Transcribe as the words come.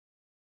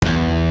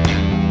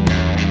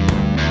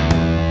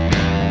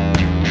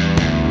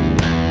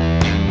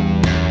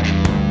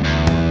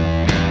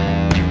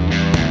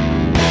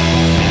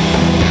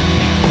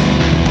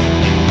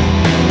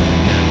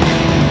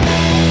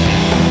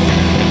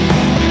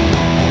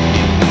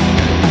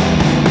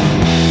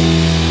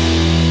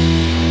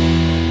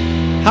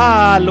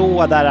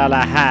Hallå där alla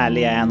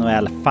härliga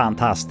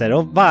NHL-fantaster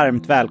och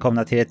varmt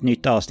välkomna till ett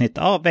nytt avsnitt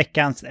av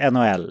veckans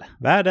NHL,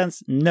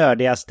 världens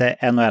nördigaste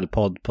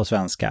NHL-podd på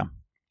svenska.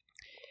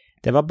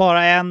 Det var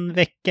bara en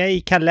vecka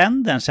i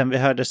kalendern sedan vi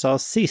hördes av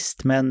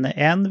sist, men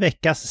en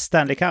veckas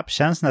Stanley Cup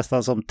känns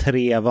nästan som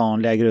 3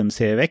 vanliga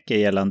grundserieveckor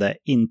gällande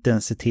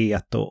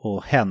intensitet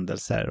och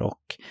händelser.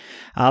 Och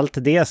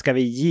allt det ska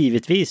vi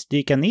givetvis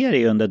dyka ner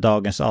i under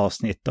dagens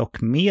avsnitt,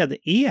 och med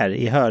er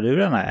i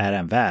hörlurarna är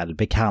en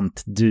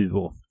välbekant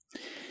duo.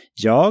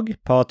 Jag,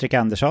 Patrik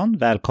Andersson,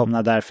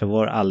 välkomnar därför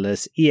vår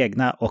alldeles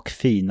egna och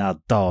fina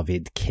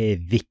David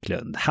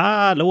Kvicklund.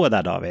 Hallå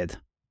där David!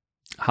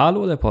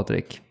 Hallå där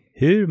Patrik!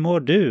 Hur mår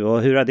du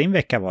och hur har din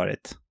vecka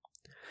varit?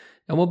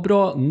 Jag mår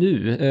bra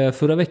nu.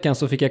 Förra veckan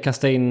så fick jag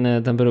kasta in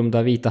den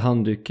berömda vita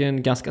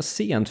handduken ganska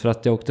sent för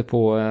att jag åkte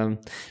på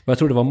vad jag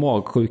trodde var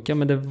magsjuka,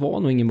 men det var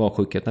nog ingen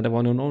magsjuka utan det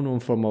var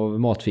någon form av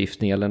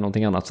matförgiftning eller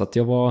någonting annat. Så att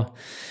jag var,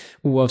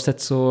 oavsett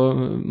så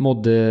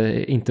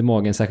mådde inte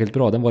magen särskilt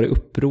bra. Den var i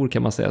uppror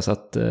kan man säga, så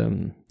att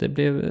det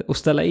blev att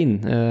ställa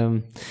in.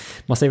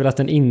 Man säger väl att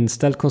en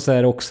inställd konsert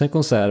är också en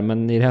konsert,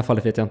 men i det här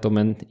fallet vet jag inte om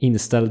en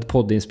inställd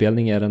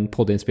poddinspelning är en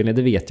poddinspelning.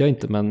 Det vet jag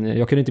inte, men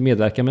jag kunde inte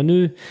medverka. Men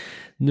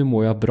nu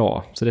mår jag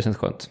bra, så det känns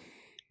skönt.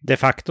 De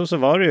facto så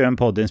var det ju en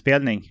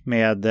poddinspelning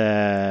med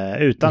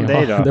utan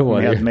dig då, det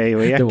var med det. mig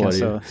och Eken.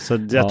 Det så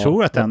jag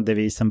tror att den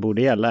devisen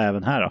borde gälla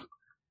även här då.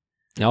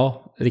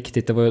 Ja,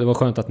 riktigt. Det var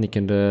skönt att ni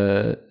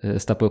kunde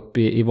steppa upp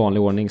i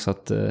vanlig ordning, så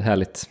att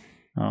härligt.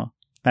 Ja.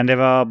 Men det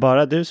var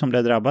bara du som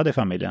blev drabbad i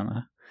familjen?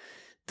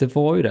 Det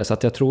var ju det, så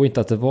att jag tror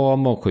inte att det var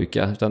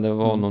magsjuka utan det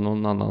var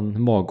någon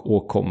annan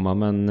magåkomma.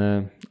 Men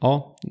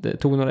ja, det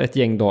tog ett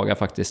gäng dagar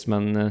faktiskt.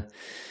 Men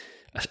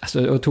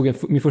alltså, jag tog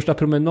min första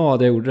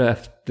promenad jag gjorde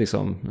efter,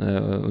 liksom,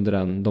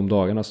 under de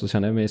dagarna, så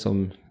kände jag mig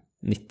som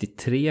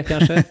 93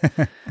 kanske.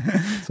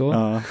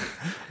 Så.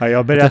 Ja,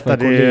 jag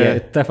berättade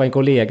jag träffade en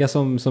kollega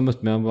som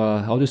mötte mig och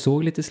bara, ja, du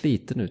såg lite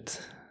sliten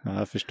ut. Ja,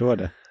 jag förstår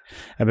det.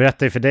 Jag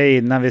berättade för dig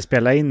innan vi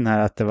spelade in här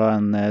att det var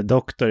en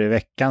doktor i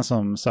veckan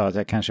som sa att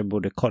jag kanske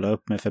borde kolla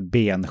upp mig för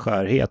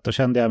benskörhet. Då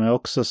kände jag mig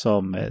också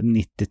som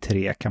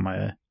 93, kan man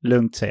ju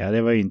lugnt säga.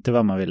 Det var ju inte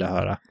vad man ville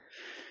höra.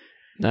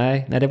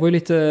 Nej, det var ju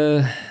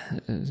lite...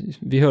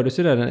 Vi hördes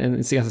ju där en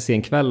ganska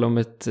sen kväll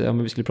om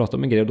vi skulle prata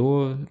om en grej. Och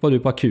då var du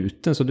på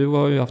akuten, så du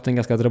har ju haft en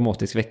ganska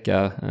dramatisk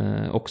vecka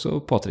också,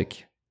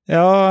 Patrik.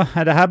 Ja,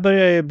 det här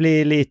börjar ju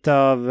bli lite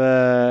av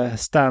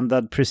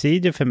standard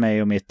procedure för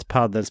mig och mitt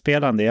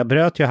paddelspelande. Jag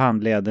bröt ju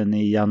handleden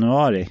i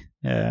januari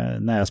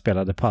när jag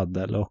spelade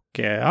paddel. Och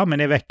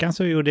men i veckan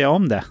så gjorde jag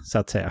om det, så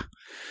att säga.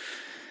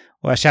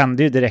 Och jag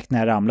kände ju direkt när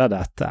jag ramlade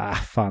att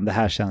fan, det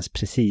här känns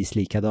precis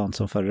likadant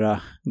som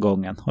förra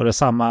gången. Och det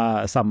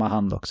är samma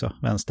hand också,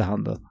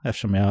 vänsterhanden.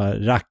 Eftersom jag har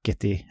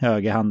racket i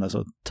högerhanden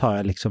så tar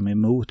jag liksom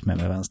emot med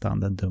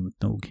vänsterhanden, dumt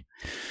nog.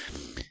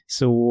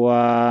 Så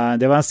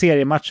det var en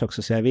seriematch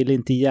också, så jag ville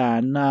inte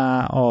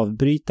gärna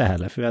avbryta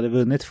heller. För vi hade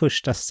vunnit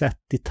första set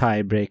i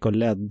tiebreak och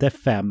ledde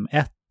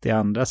 5-1 i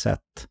andra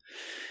set.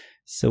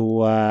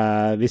 Så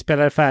vi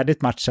spelade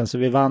färdigt matchen, så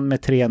vi vann med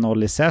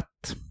 3-0 i set.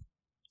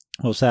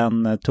 Och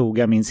sen tog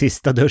jag min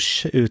sista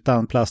dusch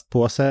utan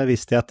plastpåse,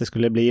 visste jag att det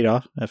skulle bli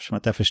då, eftersom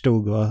att jag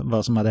förstod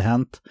vad som hade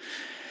hänt.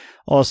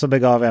 Och så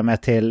begav jag mig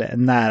till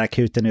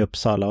närakuten i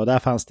Uppsala, och där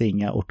fanns det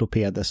inga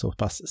ortopeder så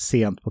pass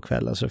sent på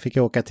kvällen. Så då fick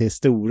jag åka till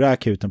stora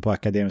akuten på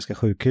Akademiska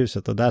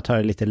sjukhuset, och där tar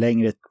det lite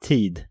längre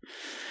tid.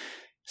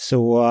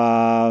 Så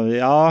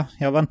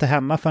jag var inte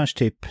hemma förrän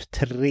typ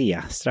 3,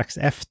 strax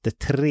efter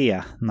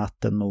 3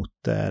 natten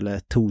mot, eller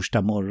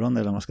torsdag morgon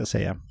eller vad man ska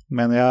säga.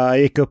 Men jag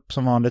gick upp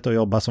som vanligt och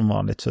jobbade som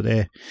vanligt, så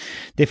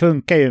det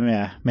funkar ju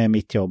med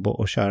mitt jobb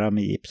och köra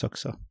med gips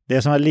också.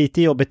 Det som var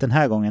lite jobbigt den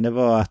här gången, det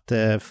var att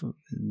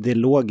det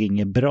låg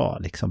inget bra,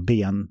 liksom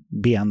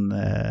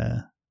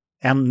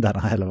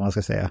benändarna eller vad man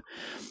ska säga.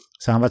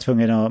 Så han var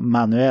tvungen att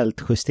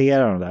manuellt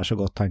justera dem där så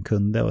gott han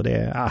kunde, och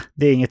det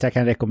är inget jag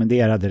kan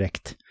rekommendera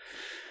direkt.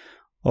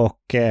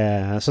 Och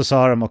så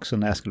sa de också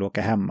när jag skulle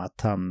åka hem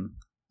att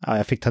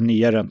jag fick ta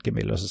nya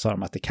röntgenbilder, och så sa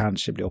de att det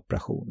kanske blir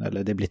operation,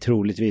 eller det blir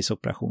troligtvis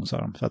operation,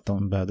 sa de, för att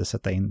de behövde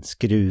sätta in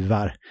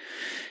skruvar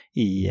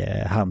i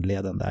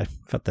handleden där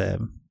för att det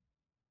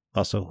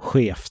var så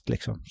skevt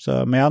liksom.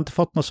 Men jag har inte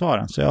fått något svar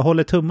än, så jag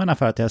håller tummarna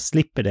för att jag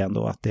slipper det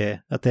ändå, att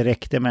det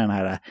räckte med den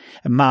här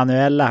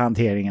manuella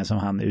hanteringen som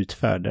han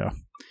utförde då.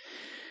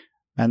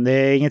 Men det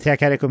är inget jag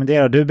kan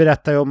rekommendera. Du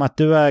berättar ju om att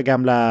du har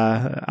gamla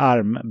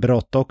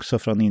armbrott också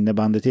från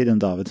innebandytiden,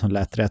 David, som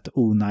lät rätt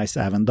onajs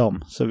även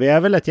dem. Så vi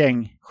är väl ett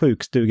gäng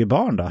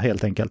sjukstugebarn då,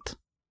 helt enkelt.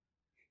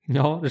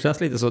 Ja, det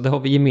känns lite så. Det har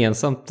vi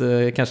gemensamt,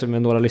 kanske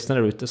med några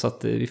lyssnare ute, så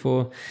att vi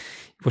får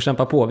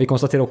kämpa på. Vi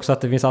konstaterar också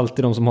att det finns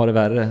alltid de som har det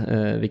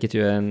värre, vilket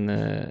ju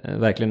är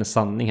verkligen en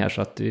sanning här,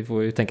 så att vi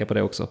får ju tänka på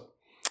det också.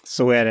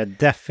 Så är det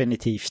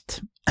definitivt.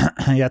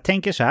 Jag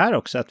tänker så här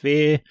också, att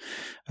vi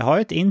har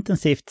ett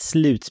intensivt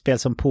slutspel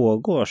som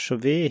pågår, så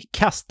vi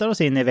kastar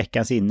oss in i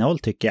veckans innehåll,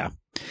 tycker jag.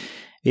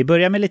 Vi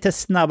börjar med lite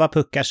snabba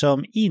puckar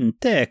som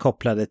inte är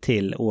kopplade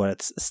till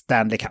årets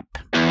Stanley Cup.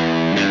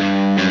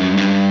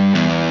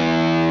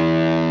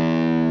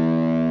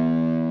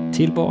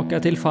 Tillbaka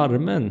till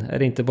farmen är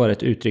det inte bara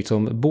ett uttryck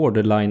som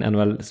borderline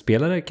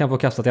NHL-spelare kan få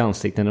kastat i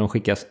ansiktet när de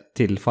skickas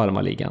till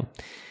farmarligan.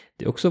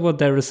 Det är också vad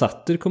Daryl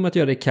Sutter kommer att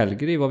göra i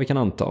Calgary, vad vi kan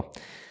anta.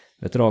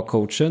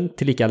 Veterancoachen,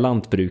 tillika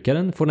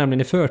lantbrukaren, får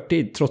nämligen i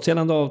förtid, trots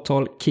gällande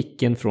avtal,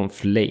 kicken från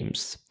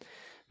Flames.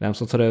 Vem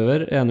som tar över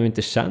är ännu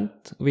inte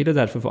känt och ville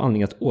därför få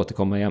anledning att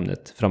återkomma i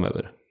ämnet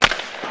framöver.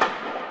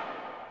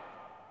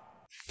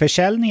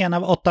 Försäljningen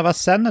av Ottawa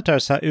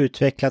Senators har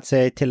utvecklat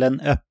sig till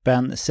en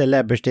öppen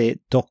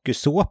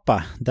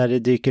celebrity-dokusåpa där det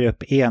dyker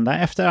upp ena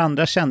efter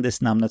andra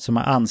kändisnamnet som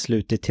har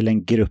anslutit till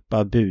en grupp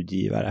av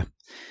budgivare.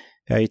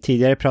 Vi har ju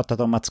tidigare pratat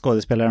om att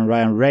skådespelaren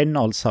Ryan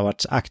Reynolds har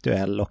varit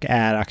aktuell och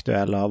är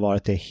aktuell och har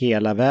varit det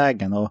hela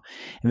vägen. Och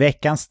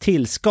veckans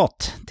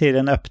tillskott till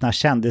den öppna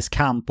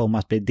kändiskamp om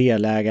att bli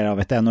delägare av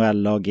ett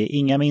NHL-lag är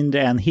inga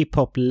mindre än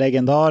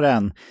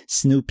hiphop-legendaren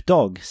Snoop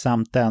Dogg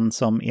samt den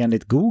som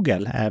enligt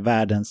Google är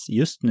världens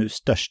just nu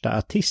största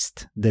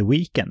artist, The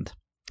Weeknd.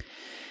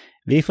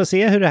 Vi får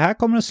se hur det här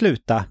kommer att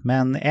sluta,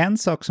 men en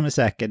sak som är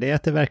säker är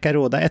att det verkar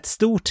råda ett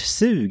stort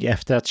sug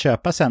efter att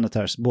köpa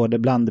Senators både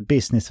bland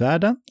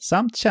businessvärlden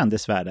samt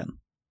kändisvärlden.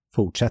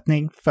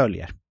 Fortsättning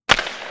följer.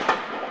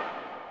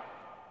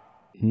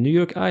 New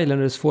York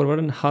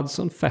Islanders-forwarden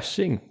Hudson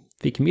Fasching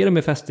fick mer och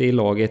mer fäste i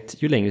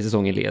laget ju längre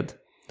säsongen led.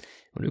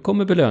 Och nu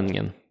kommer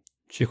belöningen.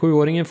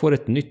 27-åringen får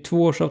ett nytt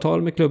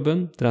 2-årsavtal med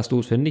klubben där han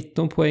stod för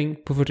 19 poäng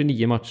på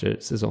 49 matcher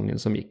säsongen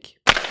som gick.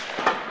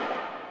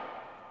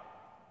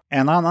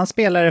 En annan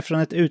spelare från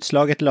ett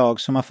utslaget lag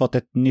som har fått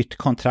ett nytt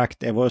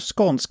kontrakt är vår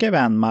skånske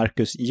vän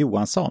Marcus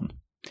Johansson.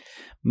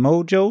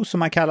 Mojo,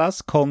 som han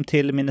kallas, kom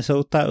till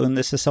Minnesota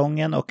under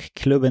säsongen och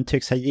klubben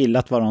tycks ha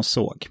gillat vad de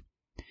såg.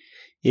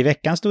 I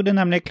veckan stod det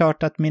nämligen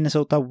klart att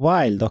Minnesota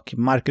Wild och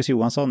Marcus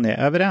Johansson är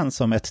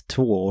överens om ett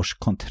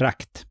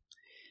 2-årskontrakt.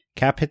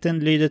 Cap-hiten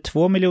lyder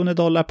 $2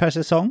 miljoner per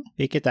säsong,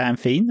 vilket är en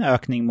fin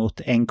ökning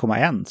mot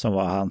 1,1 som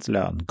var hans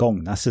lön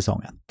gångna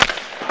säsongen.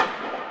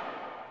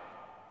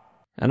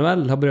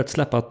 NHL har börjat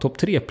släppa topp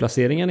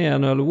 3-placeringen i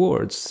NHL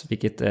Awards,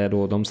 vilket är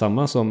då de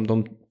samma som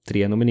de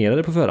 3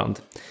 nominerade på förhand.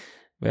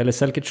 Vad gäller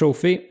Selke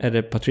Trophy är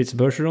det Patrice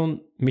Bergeron,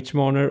 Mitch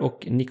Marner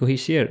och Nico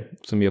Hischier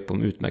som gör upp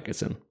om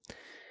utmärkelsen.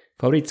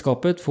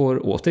 Favoritskapet får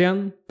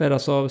återigen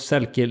bäras av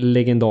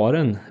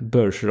Selke-legendaren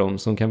Bergeron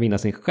som kan vinna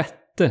sin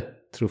 6:e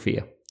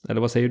trofé.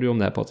 Eller vad säger du om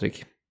det här,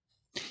 Patrik?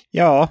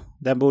 Ja,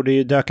 den borde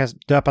ju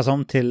döpas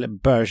om till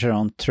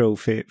Bergeron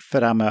Trophy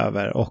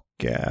framöver och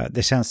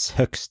det känns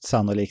högst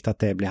sannolikt att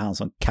det blir han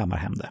som kammar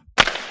hem det.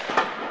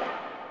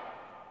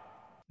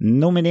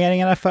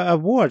 Nomineringarna för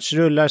awards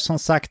rullar som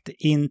sagt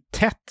in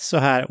tätt så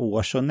här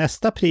år, så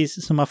nästa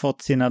pris som har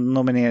fått sina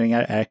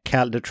nomineringar är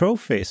Calder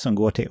Trophy som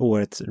går till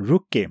årets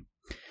rookie.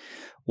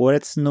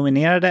 Årets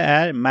nominerade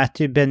är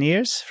Matthew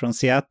Beniers från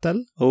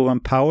Seattle, Owen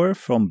Power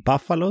från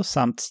Buffalo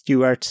samt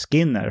Stuart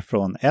Skinner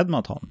från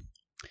Edmonton.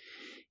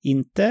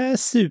 Inte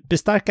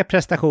superstarka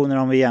prestationer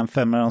om vi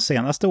jämför med de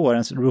senaste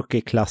årens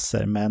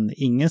rookie-klasser, men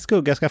ingen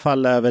skugga ska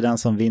falla över den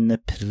som vinner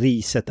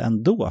priset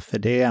ändå, för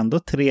det är ändå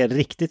 3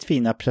 riktigt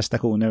fina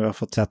prestationer vi har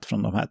fått sett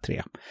från de här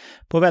 3.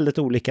 På väldigt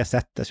olika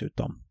sätt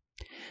dessutom.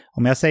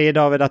 Om jag säger,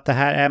 David, att det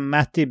här är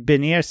Matthew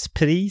Beniers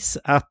pris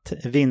att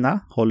vinna,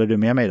 håller du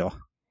med mig då?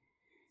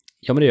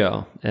 Ja, men det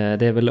gör jag.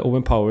 Det är väl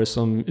Owen Power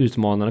som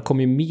utmanarna.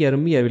 Kommer ju mer och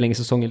mer hur länge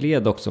säsongen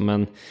led också,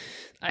 men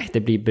nej, det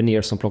blir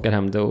Beniers som plockar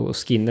hem det och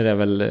Skinner är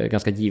väl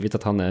ganska givet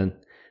att han är en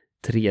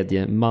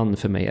 3:e man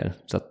för mig här.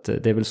 Så att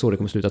det är väl så det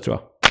kommer sluta, tror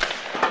jag.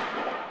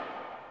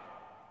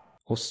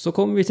 Och så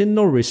kommer vi till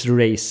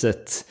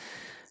Norris-racet.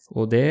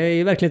 Och det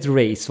är verkligen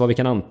ett race vad vi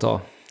kan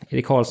anta.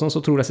 Erik Karlssons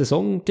otroliga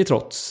säsong till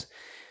trots.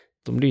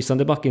 De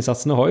lysande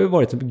backinsatserna har ju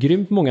varit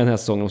grymt många den här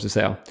säsongen, måste jag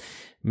säga.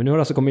 Men nu har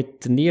det alltså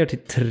kommit ner till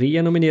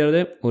 3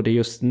 nominerade och det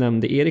just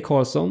nämnde Erik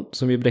Karlsson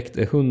som ju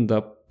bräckte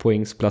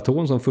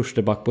 100-poängsplatån som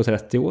första back på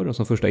 30 år och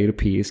som första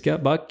europeiska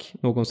back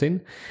någonsin.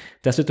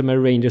 Dessutom är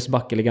Rangers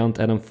backelegant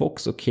Adam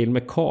Fox och Cale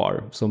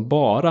Makar som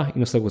bara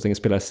inom stagåsängen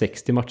spelar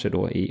 60 matcher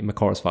då i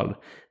Makars fall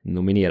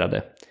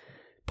nominerade.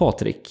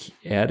 Patrik,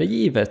 är det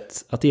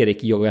givet att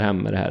Erik joggar hem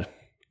med det här?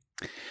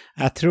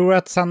 Jag tror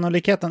att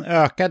sannolikheten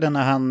ökade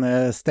när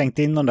han stängt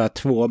in de där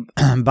 2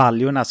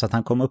 baljorna så att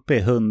han kom upp i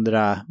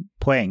 100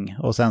 poäng.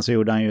 Och sen så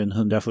gjorde han ju en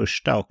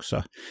 101:a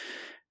också.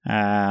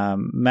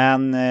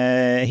 Men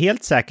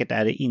helt säkert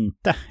är det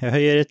inte. Jag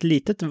höjer ett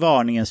litet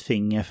varningens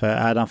finger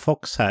för Adam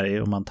Fox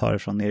här om man tar det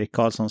från Erik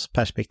Karlssons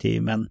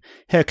perspektiv. Men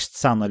högst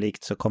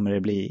sannolikt så kommer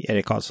det bli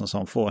Erik Karlsson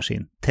som får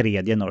sin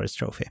 3:e Norris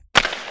Trophy.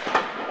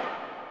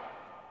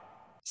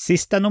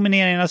 Sista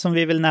nomineringarna som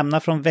vi vill nämna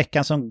från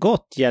veckan som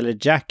gått gäller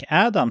Jack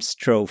Adams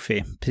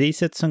Trophy,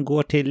 priset som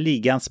går till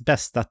ligans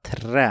bästa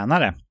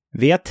tränare.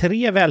 Vi har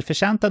 3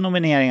 välförtjänta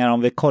nomineringar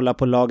om vi kollar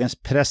på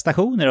lagens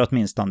prestationer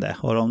åtminstone,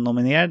 och de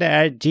nominerade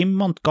är Jim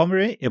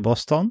Montgomery i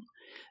Boston,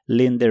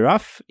 Lindy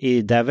Ruff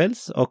i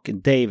Devils och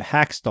Dave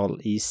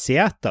Hackstall i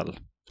Seattle.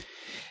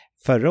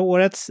 Förra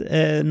årets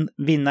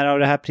vinnare av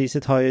det här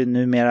priset har ju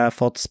numera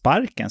fått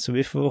sparken, så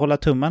vi får hålla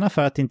tummarna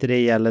för att inte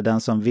det gäller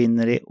den som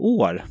vinner i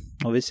år.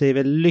 Och vi säger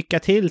väl lycka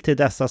till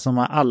dessa som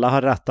alla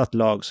har rattat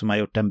lag som har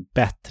gjort en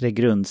bättre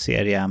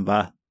grundserie än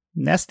vad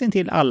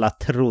nästintill alla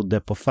trodde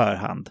på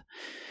förhand.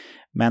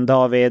 Men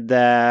David,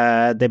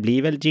 det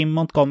blir väl Jim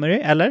Montgomery,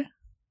 eller?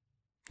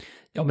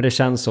 Ja, men det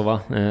känns så,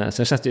 va?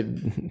 Sen känns det ju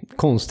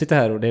konstigt det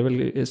här, och det är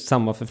väl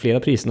samma för flera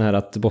priserna här,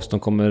 att Boston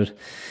kommer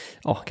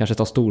kanske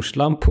ta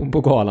storslam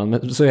på galan,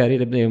 men så är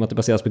det ju att det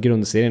baseras på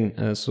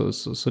grundserien,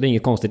 så det är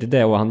inget konstigt i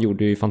det, och han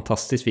gjorde ju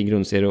fantastiskt fin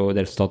grundserie, och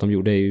det resultat de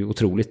gjorde är ju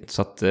otroligt,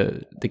 så att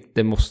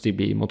det måste ju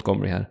bli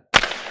Montgomery här.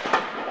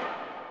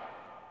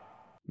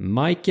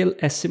 Michael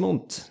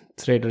Essimont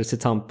tradades till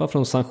Tampa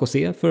från San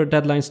Jose för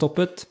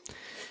deadline-stoppet,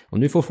 och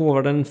nu får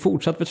forwarden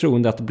fortsatt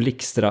förtroende att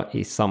blixtra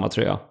i samma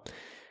tröja.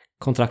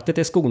 Kontraktet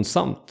är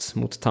skonsamt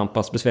mot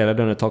Tampas besvärliga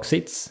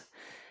lönetagssits.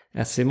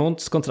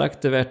 Essimonts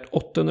kontrakt är värt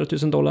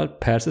 $800,000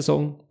 per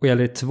säsong och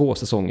gäller 2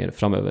 säsonger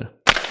framöver.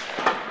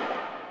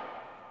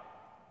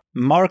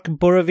 Mark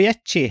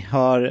Borowiecki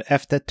har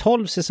efter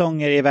 12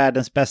 säsonger i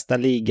världens bästa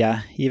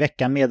liga i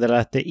veckan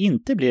meddelat att det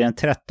inte blir en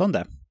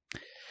 13:e.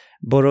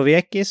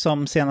 Borowiecki,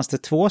 som senaste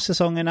 2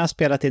 säsongerna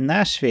spelat i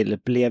Nashville,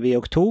 blev i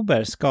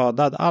oktober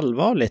skadad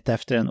allvarligt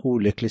efter en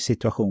olycklig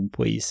situation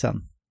på isen.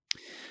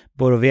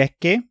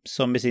 Borowiecki,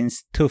 som med sin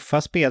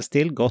tuffa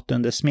spelstil gått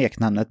under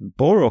smeknamnet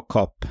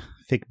Borocop,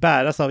 fick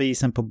bäras av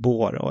isen på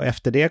bår, och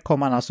efter det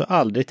kom han alltså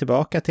aldrig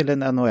tillbaka till en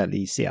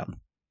NHL-is igen.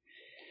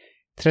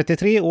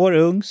 33 år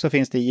ung, så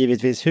finns det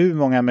givetvis hur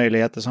många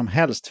möjligheter som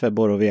helst för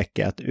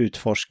Borowiecki att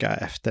utforska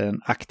efter den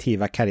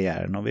aktiva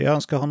karriären, och vi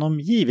önskar honom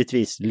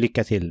givetvis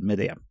lycka till med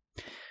det.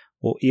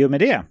 Och i och med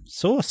det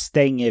så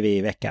stänger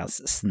vi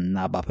veckans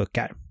snabba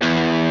puckar.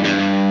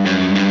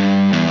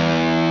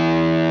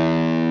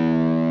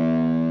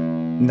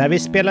 När vi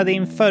spelade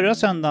in förra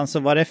söndagen så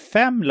var det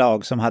 5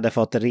 lag som hade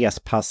fått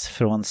respass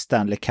från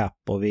Stanley Cup,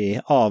 och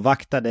vi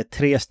avvaktade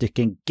 3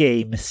 stycken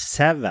Game 7.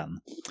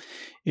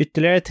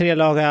 Ytterligare 3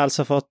 lag har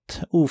alltså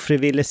fått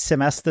ofrivillig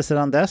semester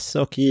sedan dess,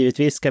 och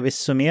givetvis ska vi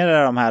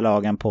summera de här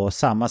lagen på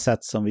samma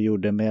sätt som vi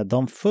gjorde med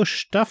de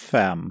första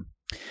 5.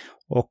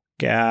 Och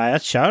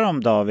jag kör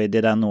dem, David,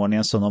 i den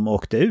ordningen som de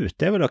åkte ut.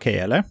 Det är väl okej,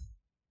 eller?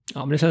 Ja,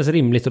 men det känns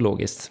rimligt och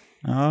logiskt.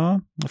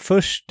 Ja,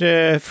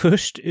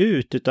 först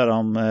ut utav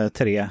de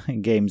 3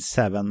 Game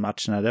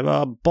 7-matcherna, det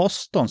var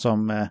Boston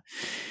som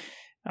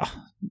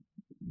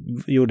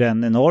gjorde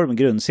en enorm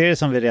grundserie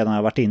som vi redan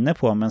har varit inne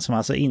på, men som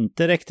alltså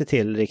inte räckte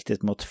till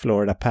riktigt mot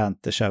Florida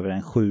Panthers över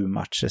en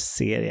 7-matchers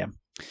serie.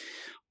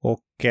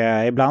 Och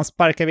ibland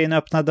sparkar vi in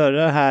öppna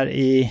dörrar här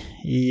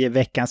i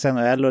veckans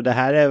NHL, och det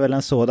här är väl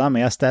en sådan,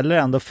 men jag ställer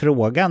ändå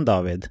frågan,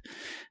 David.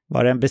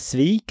 Var det en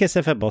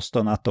besvikelse för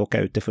Boston att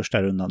åka ut i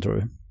första rundan, tror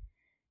du?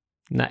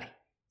 Nej.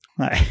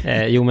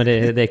 Jo, men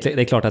det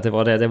är klart att det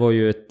var det. Det var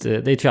ju det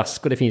är ett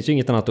fiasko. Det finns ju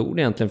inget annat ord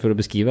egentligen för att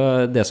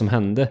beskriva det som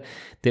hände.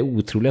 Det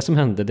otroliga som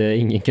hände, det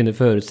ingen kunde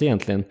förutse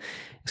egentligen.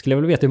 Jag skulle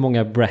vilja veta hur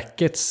många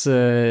brackets,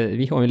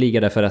 vi har ju en liga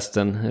där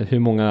förresten, hur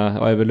många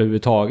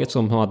överhuvudtaget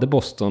som hade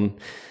Boston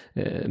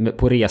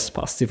på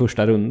respass i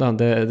första rundan.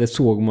 Det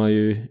såg man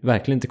ju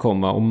verkligen inte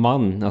komma. Och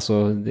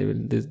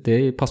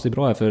det passar ju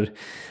bra här, för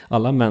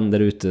alla män där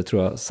ute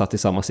tror jag satt i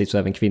samma sits, och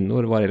även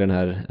kvinnor var i den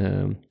här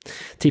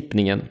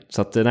tippningen.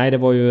 Så att nej, det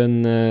var ju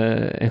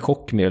en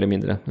chock mer eller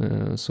mindre.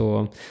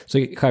 Så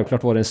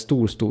självklart var det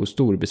en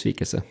stor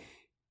besvikelse.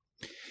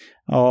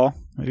 Ja,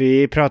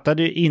 vi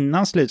pratade ju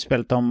innan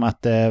slutspelet om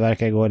att det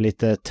verkar gå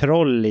lite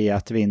troll i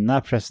att vinna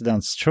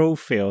President's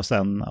Trophy och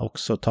sen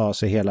också ta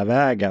sig hela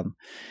vägen.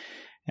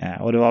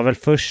 Och det var väl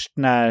först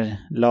när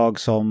lag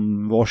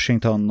som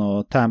Washington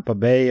och Tampa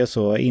Bay och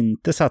så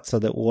inte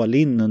satsade all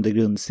in under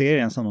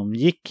grundserien som de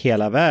gick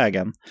hela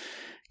vägen.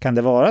 Kan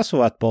det vara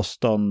så att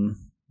Boston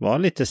var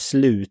lite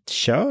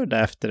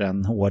slutkörda efter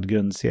en hård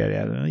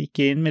grundserie? De gick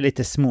in med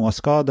lite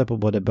småskador på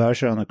både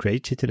Bergeron och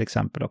Krejci till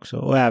exempel också.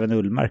 Och även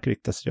Ullmark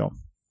ryktas det om.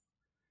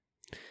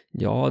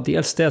 Ja,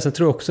 dels det. Sen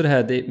tror jag också det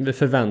här med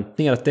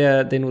förväntningar, att det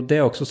är nog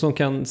det också som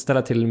kan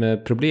ställa till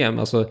med problem.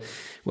 Alltså,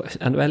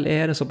 NHL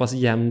är en så pass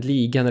jämn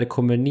liga när det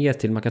kommer ner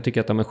till, man kan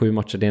tycka att de är 7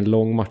 matcher, det är en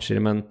lång match,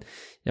 men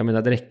jag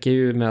menar, det räcker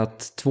ju med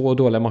att 2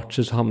 dåliga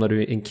matcher så hamnar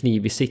du i en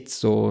knivig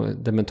sits, och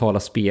det mentala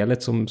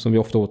spelet som vi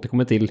ofta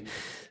återkommer till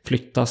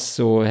flyttas,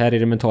 och här är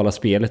det mentala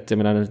spelet. Jag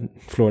menar,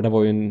 Florida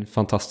var ju en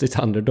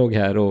fantastisk underdog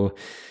här och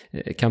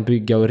kan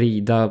bygga och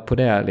rida på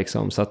det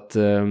liksom. Så att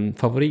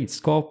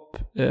favoritskap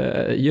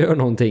gör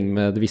någonting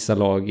med vissa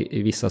lag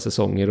i vissa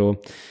säsonger,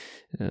 och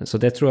så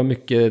det tror jag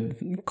mycket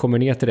kommer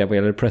ner till det vad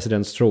gäller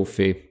President's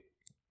Trophy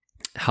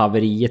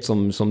haveriet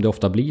som det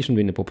ofta blir, som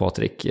du är inne på,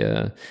 Patrik,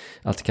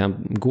 att det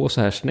kan gå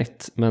så här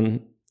snett. Men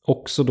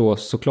också då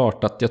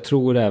såklart att jag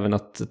tror även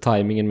att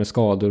tajmingen med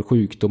skador och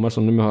sjukdomar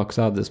som de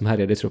också hade, som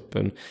härjade i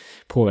truppen,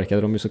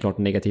 påverkade dem ju såklart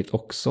negativt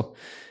också.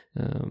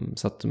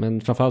 Så att,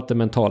 men framförallt det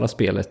mentala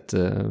spelet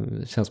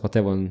känns som att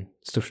det var den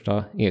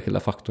största enskilda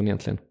faktorn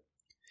egentligen.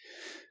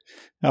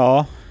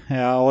 Ja,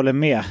 jag håller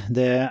med.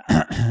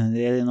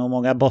 Det är nog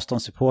många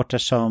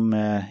Boston-supporters som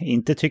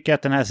inte tycker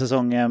att den här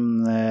säsongen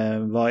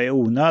var i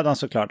onödan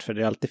såklart. För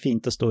det är alltid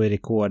fint att stå i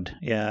rekord,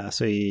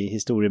 alltså i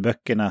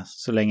historieböckerna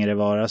så länge det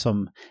vara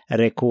som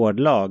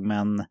rekordlag.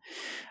 Men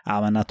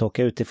att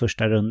åka ut i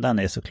första rundan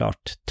är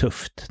såklart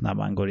tufft när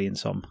man går in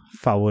som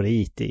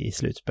favorit i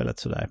slutspelet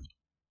sådär.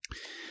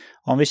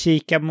 Om vi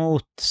kikar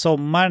mot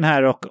sommaren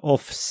här och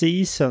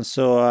off-season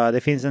så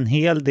det finns en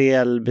hel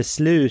del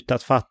beslut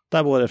att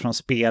fatta både från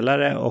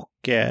spelare och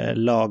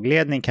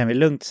lagledning kan vi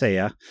lugnt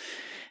säga.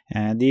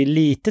 Det är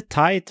lite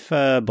tajt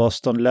för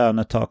Boston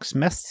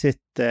lönetaksmässigt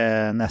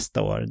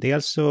nästa år.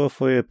 Dels så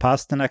får ju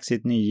Pasternak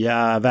sitt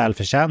nya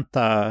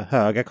välförtjänta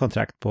höga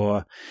kontrakt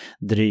på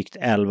drygt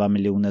 $11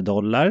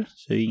 miljoner.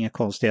 Så inga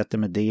konstigheter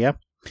med det.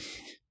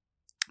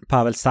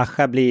 Pavel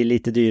Zacha blir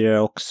lite dyrare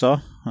också.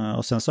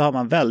 Och sen så har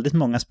man väldigt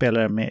många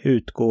spelare med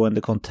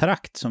utgående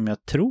kontrakt som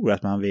jag tror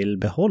att man vill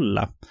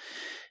behålla.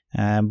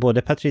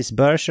 Både Patrice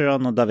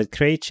Bergeron och David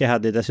Krejci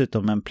hade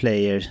dessutom en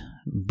player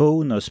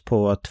bonus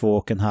på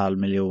 $2,5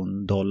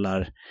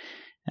 miljoner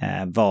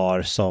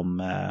var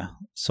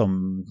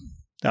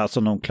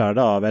som de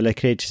klarade av. Eller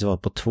Krejci var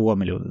på $2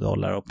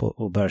 miljoner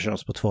och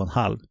Bergerons på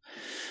 2,5.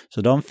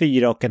 Så de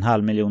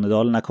 $4,5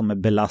 miljoner kommer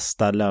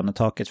belasta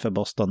lönetaket för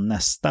Boston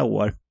nästa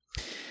år.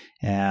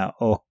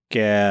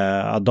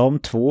 De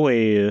två är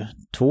ju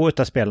två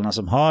utav spelarna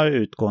som har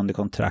utgående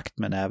kontrakt,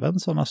 men även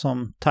sådana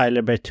som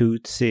Tyler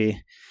Bertuzzi,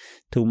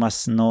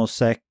 Thomas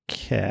Nosek,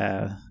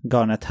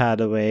 Garnet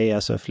Hathaway,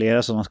 alltså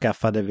flera som de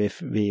skaffade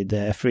vid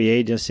free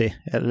agency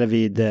eller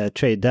vid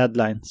trade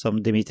deadline,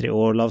 som Dmitri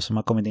Orlov som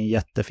har kommit in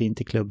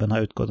jättefint i klubben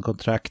har utgående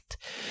kontrakt.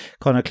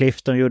 Connor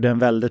Clifton gjorde en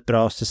väldigt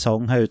bra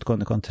säsong, har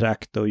utgående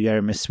kontrakt, och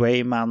Jeremy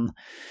Swayman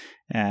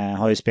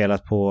har ju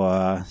spelat på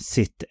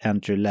sitt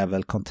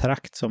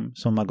entry-level-kontrakt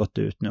som har gått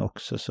ut nu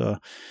också. Så,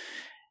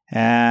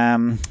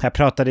 jag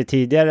pratade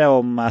tidigare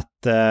om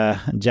att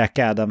Jack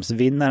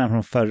Adams-vinnaren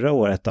från förra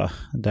året då,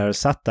 där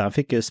satt han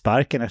fick ju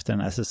sparken efter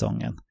den här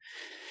säsongen.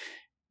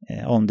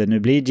 Om det nu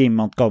blir Jim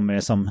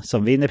Montgomery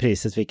som vinner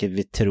priset, vilket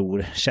vi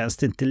tror, känns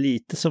det inte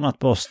lite som att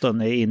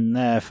Boston är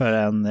inne för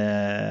en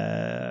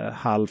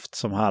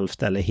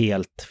halvt eller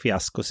helt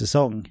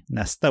fiaskosäsong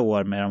nästa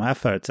år med de här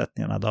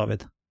förutsättningarna,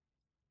 David?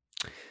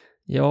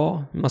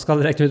 Ja, man ska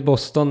aldrig räkna ut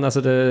Boston.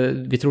 Alltså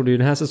vi trodde ju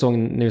den här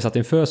säsongen, när vi satt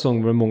inför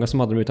säsong, var det många som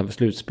hade dem utanför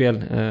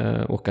slutspel.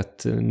 Och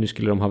att nu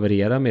skulle de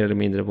haverera mer eller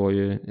mindre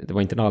det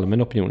var inte en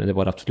allmän opinion, det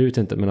var det absolut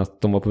inte. Men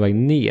att de var på väg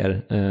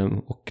ner.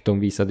 Och de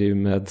visade ju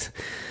med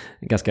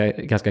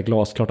ganska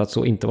glasklart att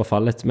så inte var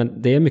fallet.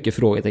 Men det är mycket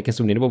frågetecken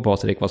som ni på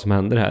Patrik vad som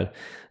händer här.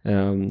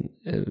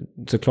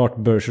 Såklart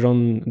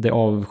Bergeron, det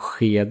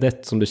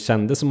avskedet som det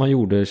kändes som han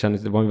gjorde,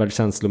 det var en väldigt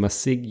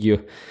känslomässig ju,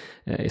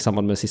 i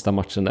samband med sista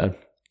matchen där.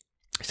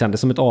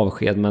 Kändes som ett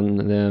avsked,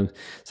 men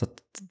så att,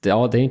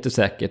 ja, det är inte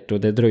säkert, och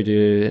det dröjde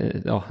ju,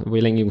 det var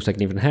ju länge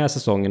osäkert inför den här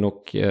säsongen,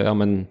 och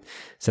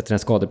sätter en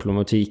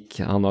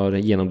skadeproblematik han har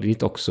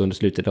genomlidit också under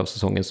slutet av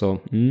säsongen, så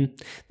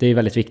det är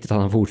väldigt viktigt att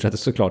han fortsätter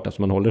såklart, att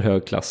man håller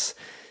hög klass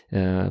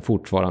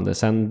fortfarande.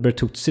 Sen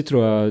Bertuzzi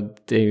tror jag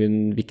det är ju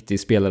en viktig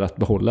spelare att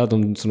behålla,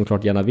 de som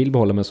klart gärna vill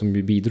behålla, men som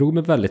ju bidrog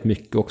med väldigt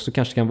mycket också,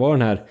 kanske kan vara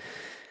den här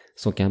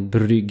som kan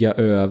brygga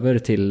över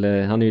till,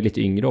 han är ju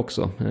lite yngre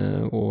också,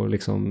 och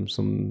liksom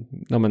som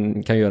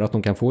kan göra att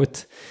de kan få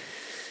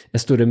en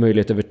större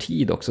möjlighet över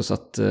tid också, så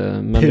att,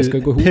 men det ska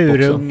gå ihop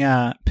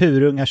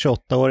purunga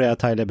 28-åriga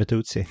Tyler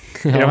Bertuzzi.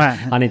 Ja,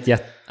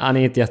 han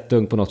är inte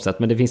jätteung på något sätt,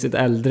 men det finns ett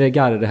äldre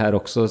garde här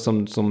också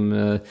som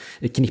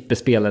ett knippe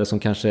spelare som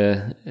kanske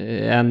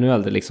är ännu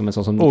äldre, liksom en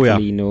sån som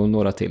Nicolino och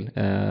några till.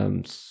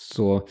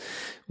 Så,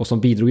 och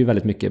som bidrog ju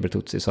väldigt mycket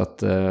Bertuzzi, så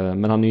att,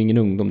 men han är ju ingen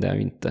ungdom, det är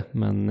ju inte.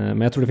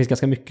 Men jag tror det finns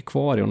ganska mycket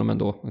kvar i honom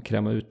ändå att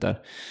kräma ut där.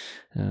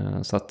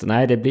 Så att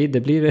nej, det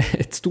blir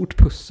ett stort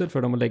pussel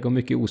för dem att lägga om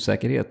mycket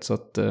osäkerhet, så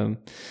att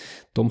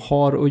de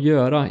har att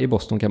göra i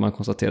Boston, kan man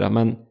konstatera,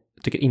 men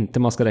jag tycker inte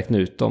man ska räkna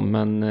ut dem,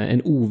 men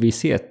en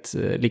ovisshet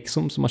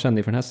liksom som man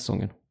kände för den här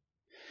säsongen.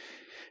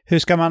 Hur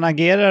ska man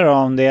agera då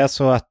om det är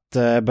så att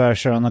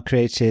Bergeron och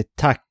Krejci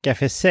tackar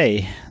för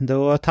sig?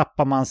 Då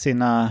tappar man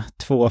sina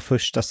 2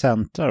 första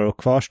centrar, och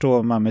kvar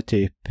står man med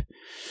typ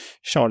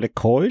Charlie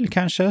Coyle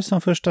kanske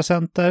som första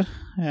center.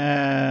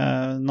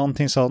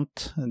 Någonting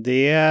sånt.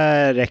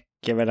 Det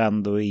räcker väl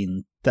ändå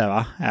inte,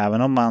 va?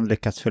 Även om man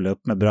lyckats fylla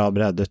upp med bra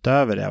bredd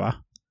utöver det, va?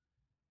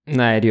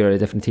 Nej, det gör det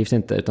definitivt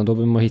inte, utan då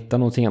behöver man hitta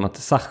någonting annat.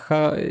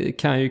 Zacha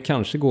kan ju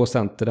kanske gå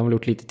center, det har väl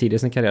gjort lite tidigare i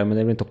sin karriär, men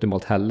det är väl inte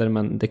optimalt heller,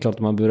 men det är klart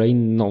att man behöver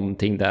in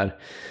någonting där.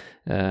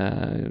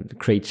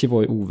 Krejci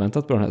var ju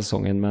oväntat på den här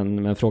säsongen,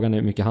 men frågan är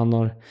hur mycket han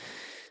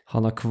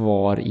har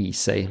kvar i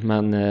sig.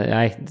 Men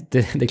nej,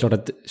 det är klart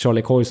att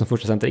Charlie Coyle som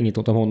första center, inget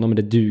ont om honom, men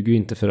det duger ju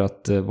inte för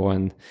att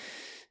vara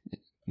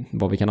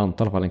vad vi kan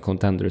anta i alla fall en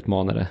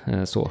contender-utmanare,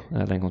 så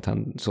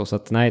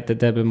att nej, det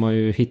behöver man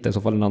ju hitta i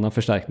så fall en annan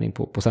förstärkning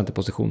på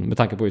centerposition, med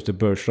tanke på just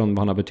Bergeron, vad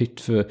han har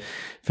betytt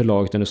för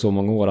laget under så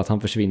många år. Att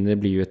han försvinner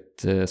blir ju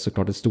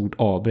såklart ett stort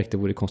avbräck, det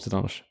vore konstigt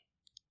annars.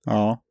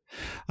 Ja,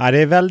 Ja, det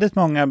är väldigt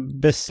många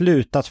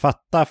beslut att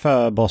fatta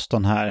för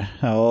Boston här.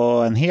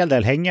 Och en hel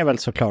del hänger väl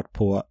såklart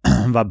på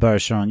vad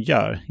Bergeron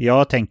gör.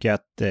 Jag tänker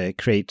att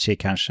Krejci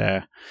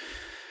kanske...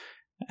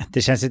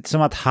 Det känns inte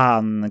som att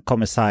han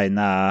kommer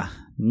signa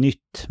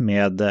nytt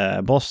med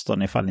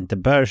Boston ifall inte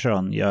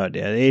Bergeron gör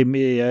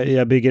det.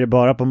 Jag bygger det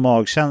bara på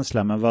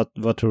magkänsla, men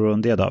vad tror du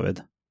om det, David?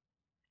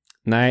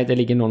 Nej, det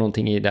ligger nog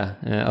någonting i det.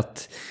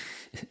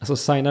 Alltså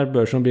signar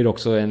Bergeron blir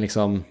också en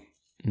liksom...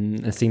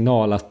 en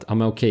signal att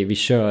okej, vi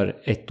kör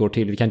ett år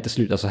till, vi kan inte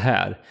sluta så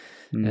här.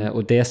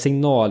 Och det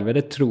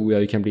signalvärdet tror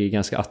jag kan bli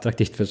ganska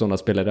attraktivt för sådana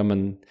spelare,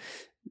 men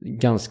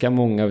ganska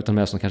många av de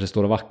här som kanske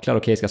står och vacklar,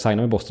 okej, ska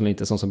signa med Boston eller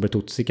inte, sån som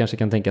Bertuzzi kanske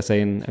kan tänka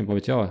sig vad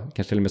vet jag,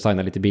 kanske till och med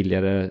signa lite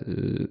billigare,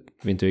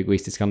 vet inte hur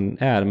egoistisk han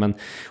är, men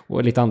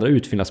och lite andra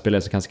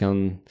utfyllnadsspelare som kanske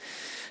kan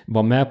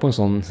vara med på en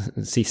sån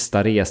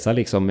sista resa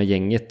liksom med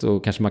gänget,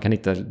 och kanske man kan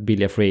hitta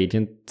billiga free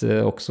agent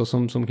också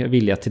som kan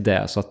vilja till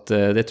det, så att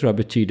det tror jag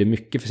betyder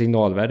mycket för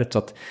signalvärdet,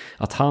 så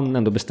att han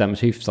ändå bestämmer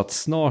sig hyfsat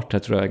snart, det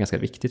tror jag är ganska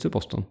viktigt för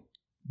Boston.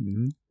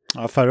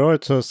 Ja, förra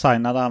året så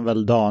signade han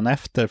väl dagen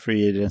efter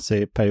free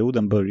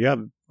agency-perioden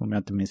började, om jag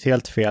inte minns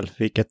helt fel,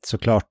 vilket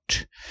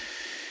såklart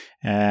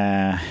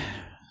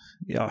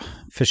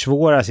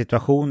försvårar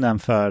situationen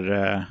för,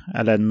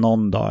 eller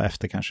någon dag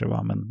efter kanske det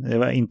var, men det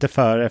var inte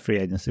före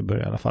free agency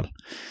började i alla fall.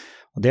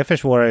 Och det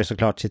försvårar ju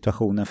såklart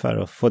situationen för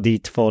att få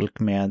dit folk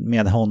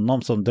med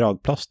honom som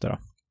dragplåster då.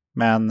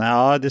 Men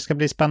ja, det ska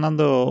bli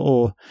spännande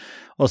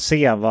att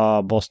se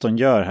vad Boston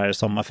gör här i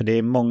sommar, för det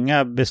är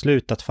många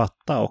beslut att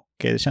fatta, och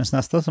det känns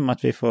nästan som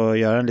att vi får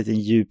göra en liten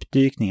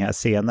djupdykning här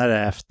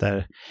senare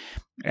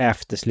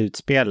efter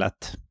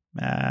slutspelet.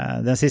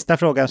 Den sista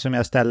frågan som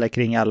jag ställer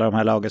kring alla de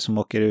här lagen som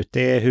åker ut,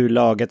 det är hur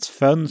lagets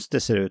fönster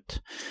ser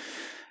ut.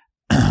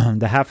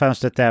 Det här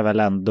fönstret är väl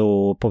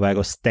ändå på väg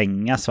att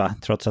stängas, va?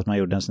 Trots att man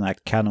gjorde en sån här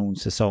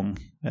kanonsäsong.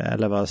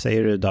 Eller vad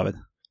säger du, David?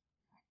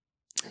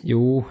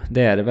 Jo,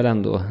 det är det väl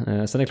ändå. Sen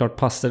är det klart,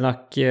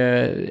 Pasternak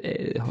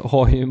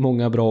har ju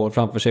många bra år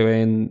framför sig och är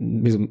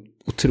en liksom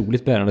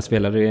otroligt bärande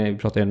spelare. Vi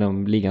pratar ju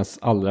om ligans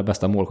allra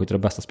bästa målskyttar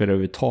och bästa spelare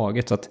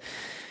överhuvudtaget, så att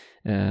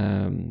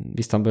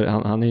visst, han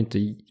är ju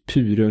inte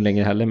purung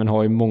längre heller, men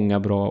har ju många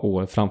bra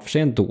år framför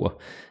sig ändå,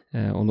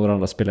 och några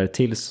andra spelare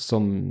till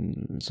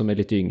som är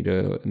lite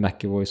yngre.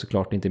 McAvoy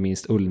såklart, inte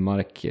minst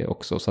Ullmark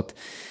också, så att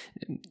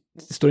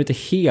det står inte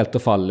helt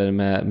och faller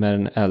med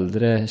den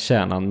äldre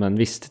kärnan, men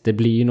visst, det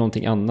blir ju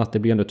någonting annat, det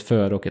blir ändå ett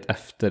före och ett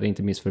efter,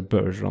 inte minst för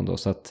Bergeron då,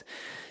 så att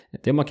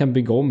det man kan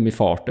bygga om i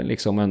farten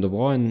liksom, ändå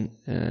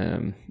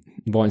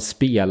vara en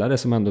spelare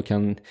som ändå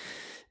kan,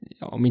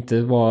 om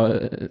inte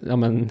var,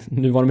 men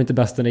nu var de inte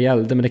bäst när det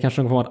gällde, men det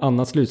kanske kan vara ett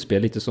annat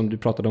slutspel, lite som du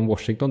pratade om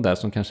Washington där,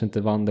 som kanske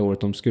inte vann det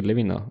året de skulle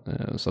vinna,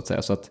 så att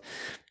säga, så att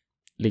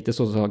lite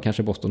så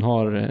kanske Boston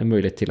har en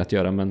möjlighet till att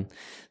göra, men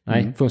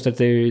nej,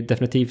 fönstret är ju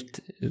definitivt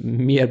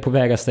mer på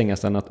väg att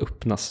stängas än att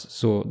öppnas,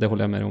 så det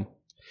håller jag med om.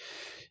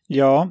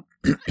 Ja,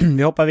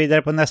 vi hoppar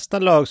vidare på nästa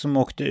lag som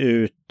åkte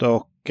ut,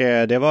 och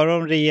det var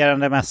de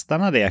regerande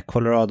mästarna, det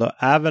Colorado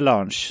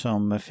Avalanche,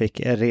 som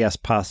fick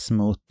respass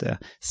mot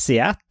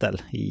Seattle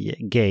i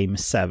Game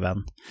 7.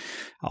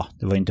 Ja,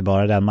 det var inte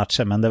bara den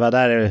matchen, men det var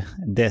där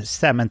det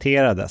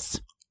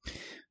cementerades.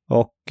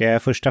 Och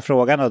första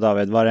frågan då,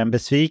 David, var det en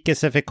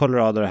besvikelse för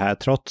Colorado det här,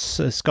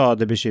 trots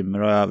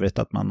skadebekymmer och övrigt,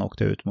 att man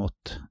åkte ut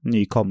mot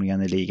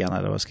nykomlingen i ligan,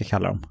 eller vad jag ska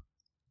kalla dem?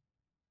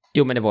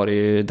 Jo, men det var det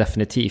ju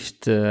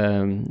definitivt.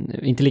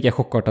 Inte lika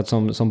chockartat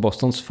som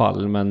Bostons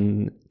fall,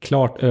 men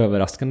klart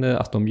överraskande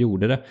att de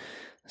gjorde det.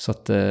 Så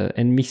att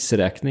en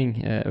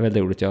missräkning är väl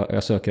det ordet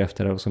jag söker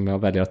efter, och som jag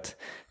väljer att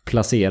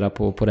placera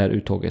på det här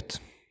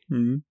uttåget.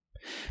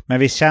 Men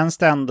visst känns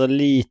det ändå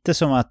lite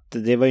som att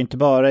det var ju inte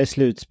bara i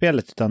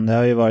slutspelet, utan det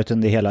har ju varit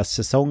under hela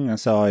säsongen,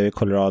 så har ju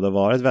Colorado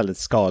varit väldigt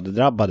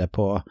skadedrabbade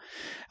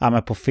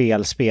på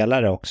fel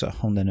spelare också,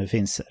 om det nu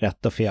finns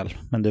rätt och fel.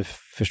 Men du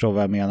förstår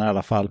vad jag menar i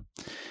alla fall.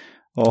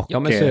 Och, ja,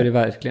 men så är det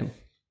verkligen.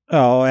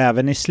 Ja, och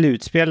även i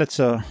slutspelet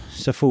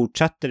så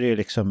fortsatte det ju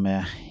liksom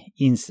med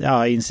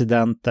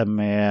incidenter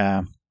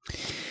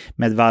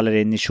med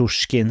Valeri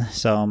Nichushkin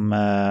som...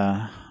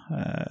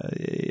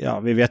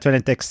 vi vet väl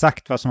inte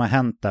exakt vad som har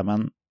hänt där,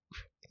 men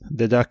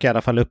det dök i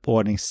alla fall upp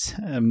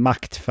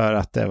ordningsmakt för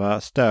att det var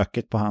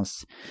stökigt på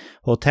hans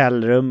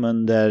hotellrum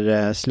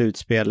under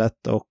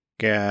slutspelet, och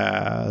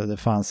det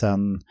fanns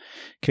en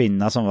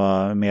kvinna som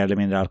var mer eller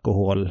mindre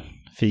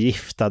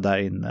alkoholförgiftad där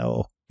inne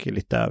och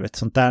lite övrigt.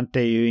 Sånt där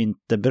är ju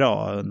inte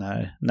bra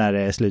när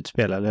det är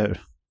slutspel, eller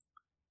hur?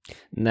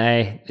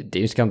 Nej, det är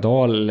ju en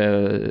skandal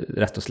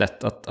rätt och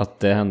slätt att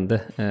det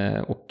hände,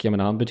 och jag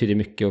menar, han betyder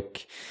mycket,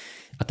 och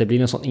att det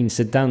blir en sån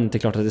incident, det är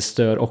klart att det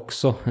stör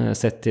också,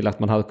 sett till att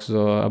man har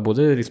också,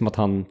 både liksom att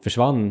han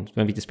försvann som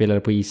en viktig spelare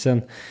på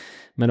isen,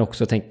 men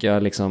också tänker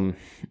jag liksom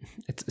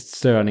ett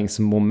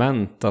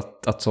störningsmoment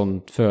att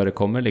sånt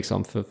förekommer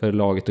liksom för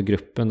laget och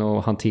gruppen,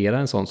 och hantera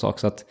en sån sak.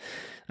 Så att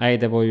nej,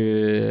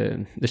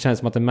 det känns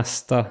som att det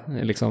mesta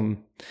liksom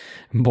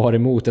bar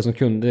emot. Det som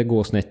kunde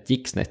gå snett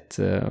gick snett,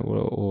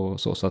 och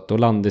så att då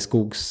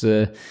Landeskogs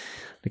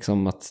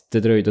liksom att det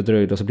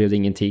dröjde och så blev det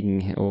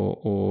ingenting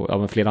och ja,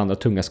 men flera andra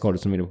tunga skador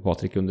som vi var inne på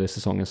Patrik under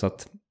säsongen, så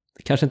att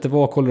det kanske inte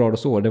var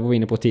Colorados år, det var vi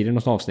inne på tidigare i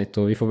något avsnitt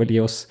och vi får väl ge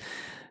oss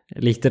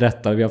lite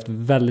rätta. Vi har haft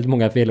väldigt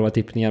många fel och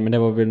tippningar, men det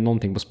var väl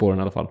någonting på spåren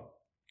i alla fall.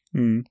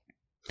 Mm.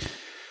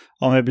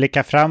 Om vi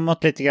blickar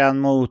framåt lite grann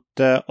mot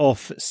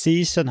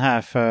off-season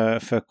här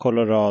för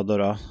Colorado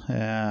då.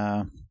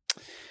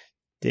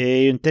 Det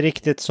är ju inte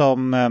riktigt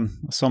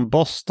som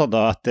Boston då,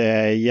 att det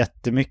är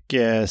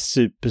jättemycket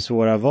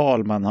supersvåra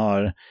val man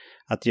har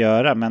att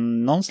göra,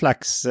 men någon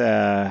slags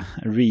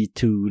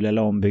retool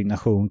eller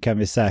ombyggnation kan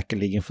vi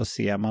säkerligen få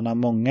se. Man har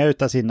många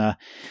utav sina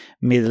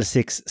middle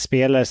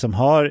six-spelare som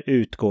har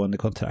utgående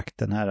kontrakt.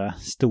 Den här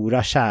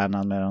stora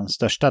kärnan med de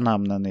största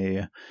namnen är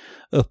ju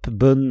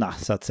uppbundna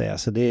så att säga.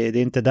 Så det är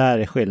inte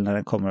där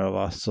skillnaden kommer att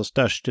vara så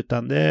störst,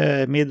 utan det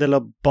är middle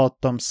och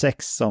bottom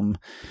sex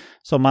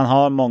som man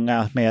har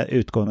många med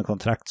utgående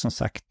kontrakt som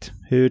sagt.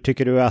 Hur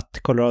tycker du att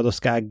Colorado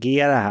ska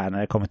agera här när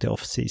det kommer till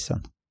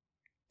off-season?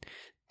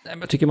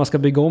 Jag tycker man ska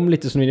bygga om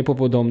lite som ni är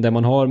på dem där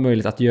man har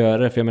möjlighet att göra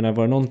det. För jag menar,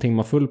 var det någonting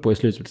man full på i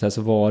slutspelet här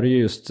så var det ju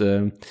just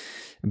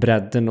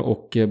bredden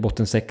och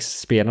botten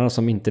 6-spelarna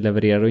som inte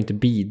levererade och inte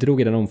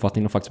bidrog i den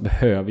omfattning de faktiskt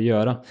behöver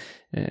göra.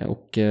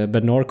 Och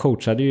Bernard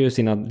coachade ju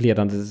sina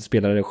ledande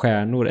spelare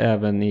stjärnor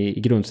även i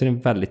grundserien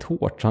väldigt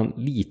hårt. Så han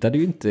litade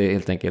ju inte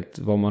helt enkelt,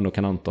 vad man då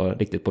kan anta,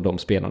 riktigt på de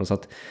spelarna. Så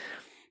att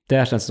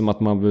där känns det som att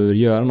man behöver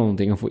göra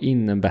någonting och få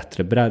in en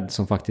bättre bredd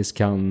som faktiskt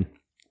kan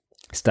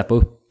steppa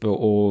upp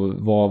och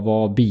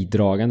vara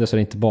bidragande, så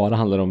det inte bara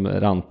handlar om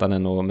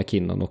Rantanen och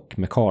McKinnon och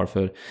McCarr,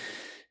 för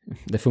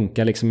det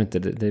funkar liksom inte.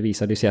 Det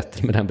visade ju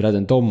Seattle med den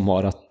bredden de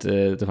har att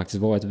det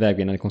faktiskt var ett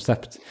vägvinnande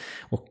koncept,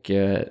 och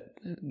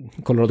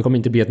Colorado kommer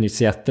inte bli ett nytt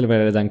Seattle vad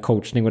gäller den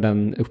coachning och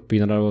den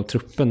uppbyggnaden av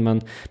truppen,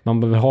 men man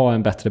behöver ha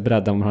en bättre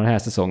bredd än man har den här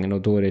säsongen,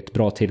 och då är det ett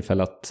bra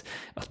tillfälle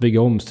att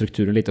bygga om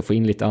strukturen lite och få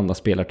in lite andra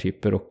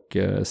spelartyper och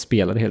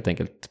spela det helt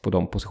enkelt på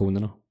de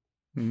positionerna.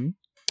 Mm.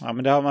 Ja,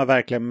 men det har man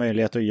verkligen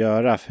möjlighet att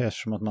göra, för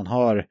eftersom att man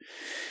har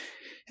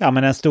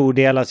en stor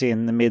del av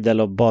sin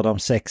middle och bottom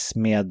 6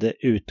 med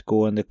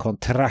utgående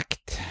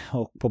kontrakt.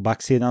 Och på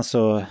backsidan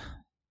så,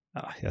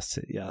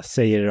 jag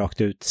säger det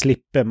rakt ut,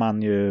 slipper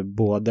man ju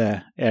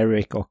både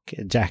Eric och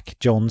Jack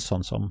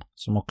Johnson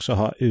som också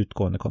har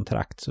utgående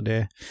kontrakt. Så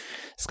det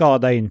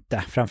skadar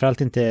inte,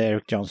 framförallt inte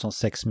Eric Johnsons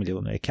 6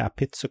 miljoner i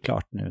cap hit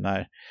såklart nu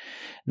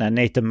när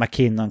Nathan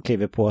McKinnon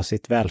kliver på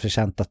sitt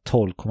välförtjänta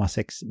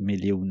 12,6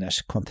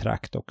 miljoners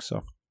kontrakt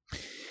också.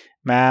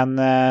 Men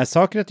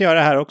saker att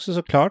göra här också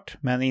såklart,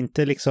 men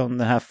inte liksom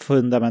den här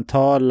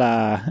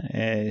fundamentala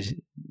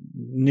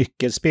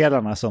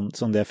nyckelspelarna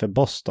som det är för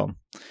Boston.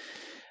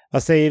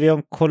 Vad säger vi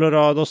om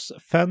Colorados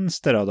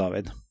fönster då,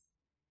 David?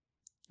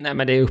 Nej,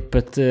 men det är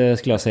öppet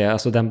skulle jag säga.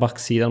 Alltså den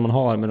backsidan man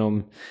har med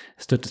de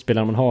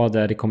stöttespelarna man har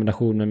där i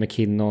kombination med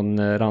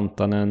McKinnon,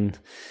 Rantanen.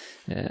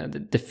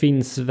 Det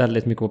finns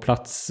väldigt mycket på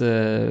plats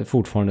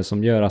fortfarande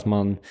som gör att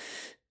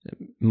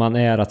man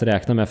är att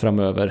räkna med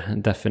framöver,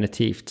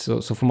 definitivt.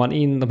 Så får man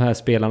in de här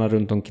spelarna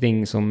runt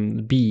omkring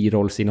som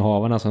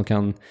birollsinnehavarna som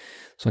kan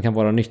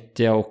vara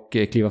nyttiga och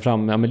kliva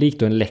fram. Ja, men likt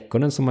då en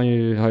Lekkonen som har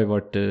ju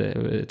varit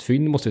ett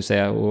fynd måste vi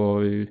säga,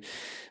 och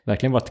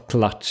verkligen varit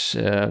clutch.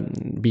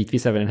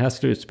 Bitvis även i det här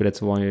slutspelet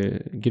så var han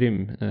ju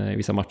grym i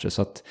vissa matcher.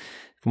 Så att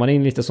får man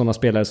in lite sådana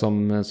spelare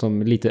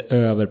som lite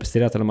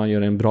överpresterat, eller man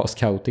gör en bra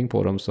scouting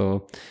på dem,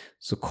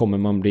 så kommer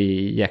man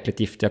bli jäkligt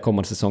giftiga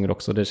kommande säsonger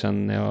också. Det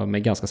känner jag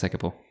mig ganska säker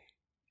på.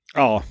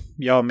 Ja,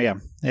 jag med.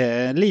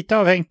 Lite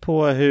avhängt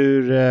på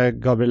hur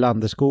Gabriel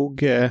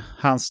Landeskog,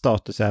 hans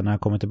status är när han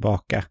kommer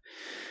tillbaka.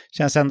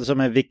 Känns ändå som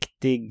en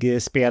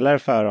viktig spelare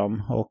för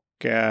dem.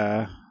 Och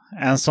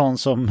en sån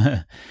som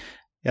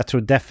jag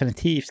tror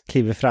definitivt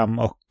kliver fram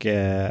och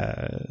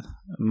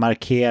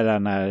markerar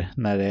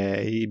när det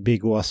är i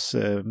Big O's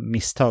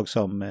misstag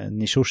som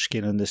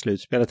Nishushkin under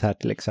slutspelet här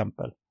till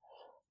exempel.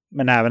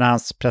 Men även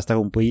hans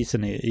prestation på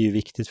isen är ju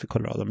viktigt för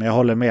Colorado. Men jag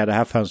håller med, det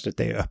här fönstret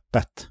är ju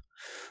öppet.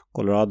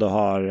 Colorado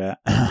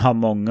har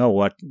många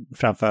år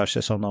framför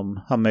sig som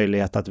de har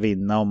möjlighet att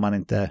vinna om man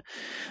inte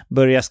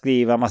börjar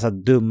skriva massa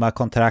dumma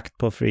kontrakt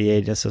på free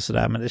agents och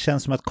sådär. Men det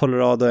känns som att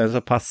Colorado är en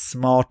så pass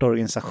smart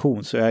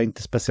organisation så jag är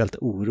inte speciellt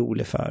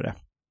orolig för det.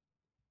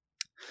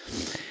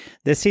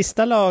 Det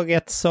sista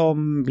laget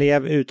som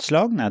blev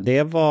utslagna,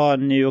 det var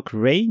New York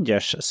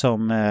Rangers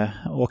som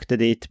åkte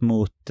dit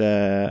mot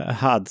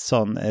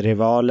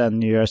Hudson-rivalen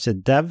New Jersey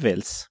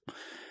Devils.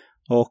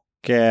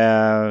 Och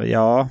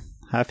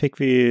här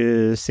fick vi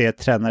ju se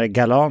tränare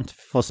Galant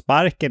få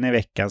sparken i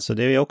veckan, så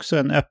det är ju också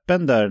en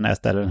öppen dörr när jag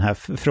ställer den här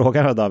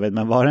frågan av David.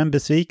 Men var det en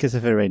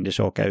besvikelse för Rangers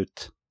att åka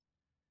ut?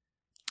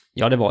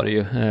 Ja, det var det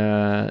ju.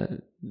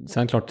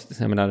 Sen klart,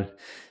 jag menar,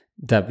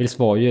 Devils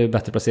var ju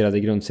bättre placerade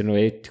i grundserien och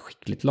är ett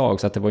skickligt lag,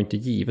 så att det var inte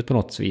givet på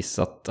något vis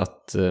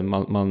att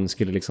man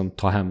skulle liksom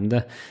ta hem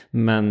det.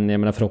 Men jag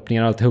menar,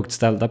 förhoppningarna är alltid högt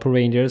ställda på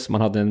Rangers.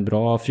 Man hade en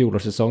bra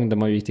fjolårssäsong där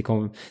man gick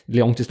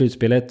långt i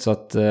slutspelet, så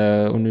att,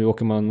 och nu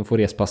åker man och får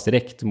respass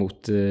direkt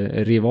mot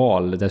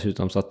rival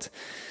dessutom, så att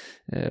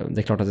Det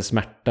är klart att det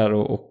smärtar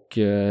och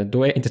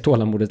då är inte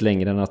tålamodet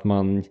längre än att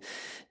man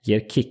ger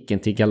kicken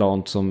till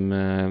Galant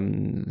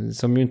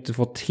som ju inte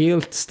fått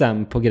helt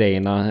stäm på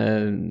grejerna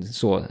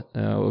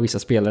och vissa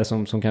spelare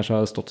som kanske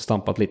har stått och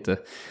stampat lite.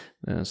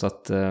 Så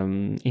att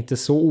inte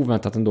så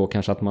oväntat ändå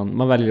kanske att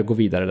man väljer att gå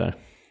vidare där.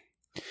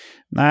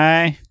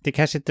 Nej, det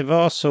kanske inte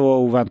var så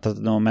oväntat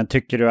ändå, men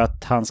tycker du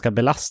att han ska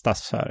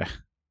belastas för det?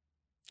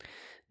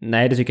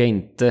 Nej, det tycker jag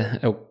inte.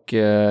 Och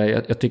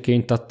jag tycker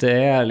inte att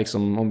det är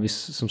liksom, om vi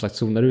som sagt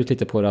zonar ut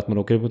lite på det, att man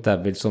åker upp mot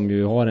Devils som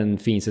ju har en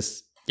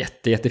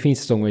jättefin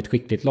säsong och ett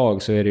skickligt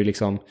lag, så är det ju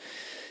liksom,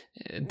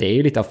 det är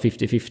ju lite av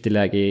 50-50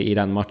 läge i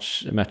den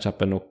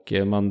matchupen och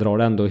man drar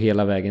ändå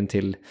hela vägen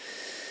till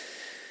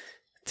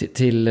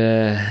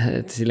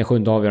en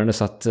sjunde avgörande,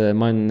 så att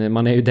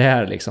man är ju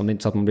där liksom. Det är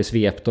inte så att man blir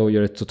svept och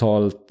gör ett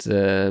totalt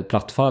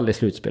plattfall i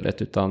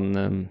slutspelet,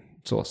 utan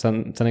så.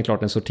 Sen är det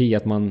klart en sorti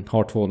att man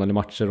har 2-0 i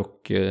matcher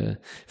och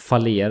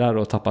fallerar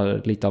och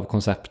tappar lite av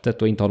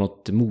konceptet och inte har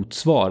något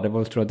motsvar. Det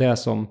var, tror jag, det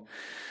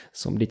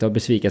som lite av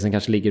besvikelsen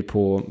kanske ligger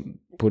på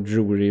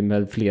Drury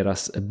med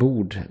fleras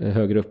bord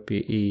högre upp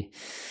i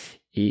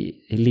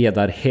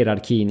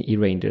ledarhierarkin i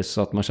Rangers,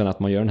 så att man känner att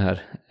man gör den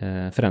här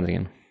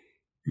förändringen.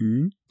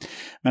 Mm.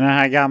 Men den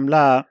här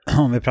gamla,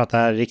 om vi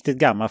pratar riktigt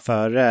gamla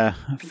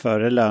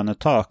före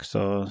lönetak,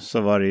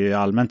 så var det ju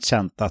allmänt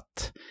känt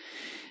att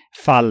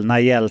fallna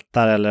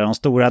hjältar eller de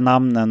stora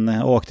namnen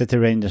åkte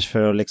till Rangers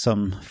för att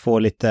liksom få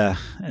lite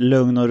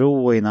lugn och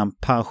ro innan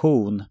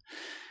pension.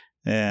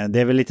 Det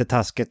är väl lite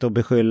taskigt att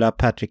beskylla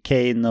Patrick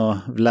Kane och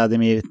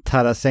Vladimir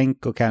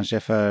Tarasenko kanske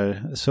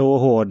för så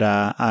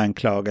hårda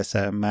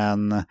anklagelser,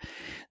 men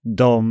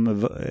de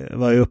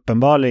var ju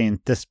uppenbarligen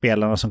inte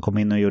spelarna som kom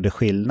in och gjorde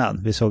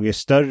skillnad. Vi såg ju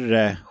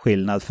större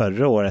skillnad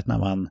förra året när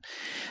man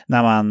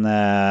när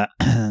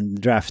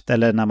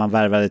man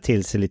värvade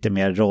till sig lite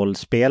mer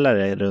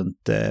rollspelare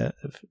runt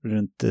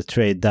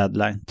trade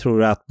deadline. Tror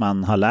du att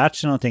man har lärt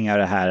sig någonting av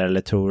det här,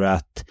 eller tror du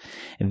att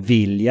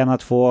viljan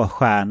att få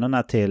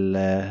stjärnorna till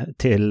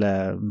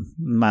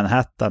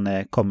Manhattan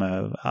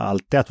kommer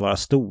alltid att vara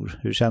stor?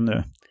 Hur känner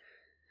du?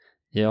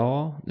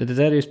 Ja, det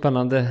där är ju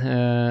spännande.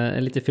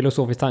 En lite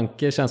filosofisk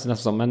tanke känns det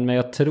nästan som. Men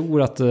jag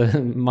tror att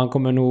man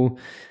kommer nog...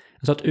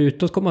 Så att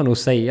utåt kommer man nog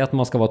säga att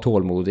man ska vara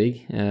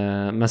tålmodig.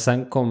 Men sen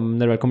när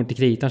det väl kommer till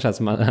kritan känns det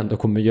som att man ändå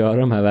kommer göra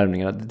de här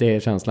värvningarna. Det är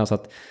känslan. Så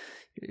att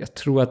jag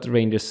tror att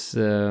Rangers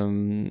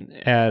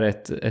är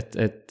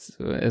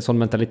en sån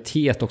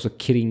mentalitet också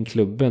kring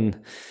klubben.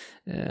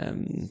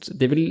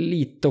 Det är väl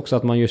lite också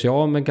att man gör sig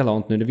av med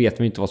Galant nu. Det vet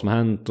vi inte vad som har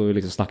hänt och hur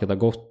liksom snacket har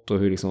gått och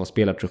hur liksom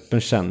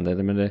spelartruppen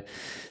kände. Men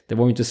det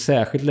var ju inte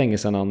särskilt länge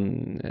sedan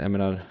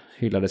han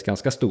hyllades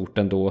ganska stort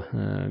ändå.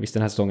 Visst,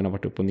 den här säsongen har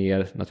varit upp och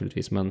ner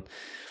naturligtvis,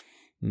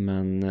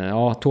 men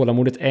ja,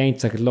 tålamodet är inte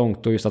särskilt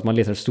långt, och just att man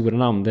letar stora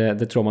namn,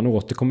 det tror man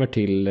återkommer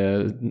till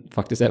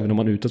faktiskt, även om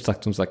man utåt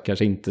sagt som sagt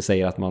kanske inte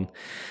säger att man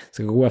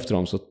ska gå efter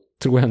dem, så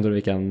tror jag ändå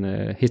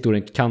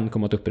historien kan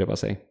komma att upprepa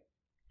sig.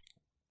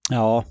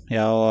 Ja,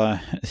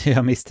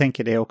 jag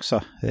misstänker det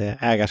också.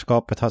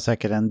 Ägarskapet har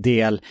säkert en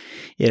del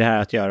i det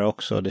här att göra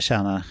också. Det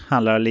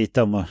handlar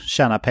lite om att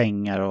tjäna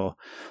pengar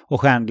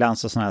och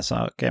stjärnglans och såna här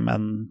saker.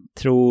 Men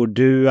tror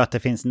du att det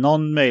finns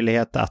någon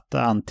möjlighet att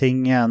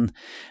antingen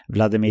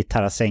Vladimir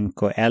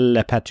Tarasenko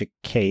eller Patrick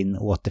Kane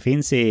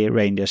återfinns i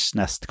Rangers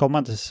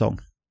nästkommande säsong?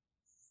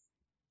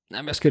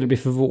 Nej, men jag skulle bli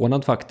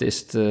förvånad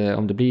faktiskt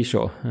om det blir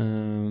så.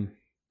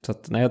 Så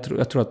att, nej,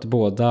 jag tror att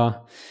båda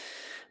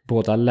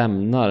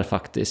lämnar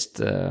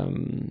faktiskt.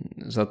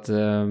 Så att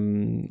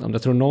om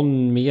jag tror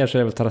någon mer så är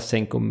det väl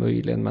Tarasenko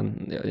möjligen,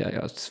 men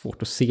jag har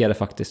svårt att se det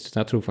faktiskt.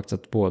 Jag tror faktiskt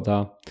att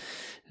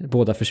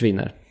båda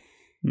försvinner.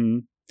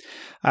 Mm.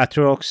 Jag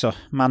tror också.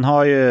 Man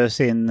har ju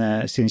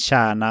sin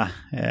kärna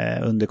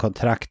under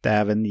kontrakt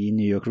även i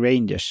New York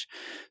Rangers.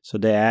 Så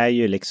det är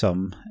ju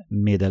liksom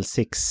middle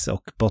six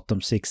och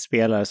bottom six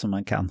spelare som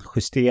man kan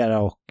justera,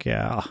 och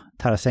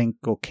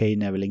Tarasenko och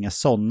Kane är väl inga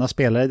sådana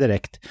spelare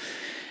direkt.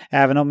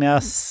 Även om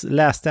jag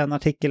läste en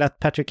artikel att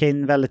Patrick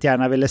Kane väldigt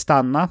gärna ville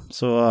stanna,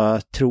 så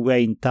tror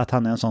jag inte att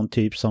han är en sån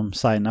typ som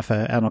signar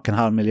för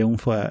 1,5 miljon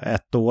för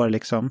ett år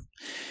liksom.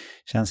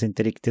 Känns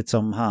inte riktigt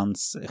som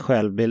hans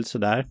självbild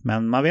sådär.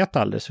 Men man vet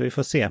aldrig, så vi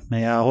får se.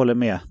 Men jag håller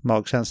med.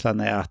 Magkänslan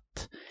är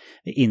att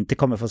vi inte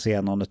kommer få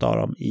se någon av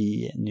dem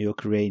i New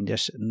York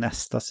Rangers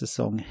nästa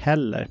säsong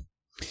heller.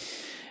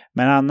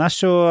 Men annars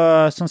så,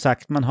 som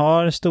sagt, man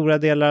har stora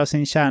delar av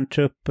sin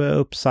kärntrupp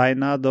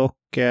uppsignad, och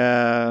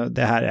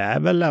det här är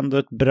väl ändå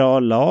ett bra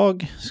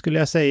lag skulle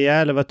jag säga.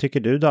 Eller vad tycker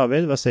du,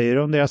 David? Vad säger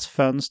du om deras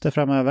fönster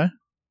framöver?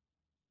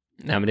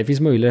 Nej, men det finns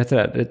möjligheter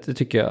där. Det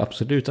tycker jag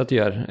absolut att det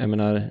gör. Jag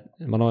menar,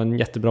 man har en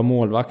jättebra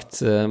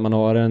målvakt. Man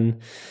har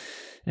en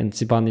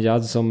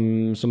Zibanejad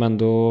som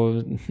ändå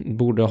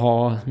borde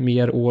ha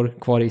mer år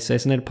kvar i sig.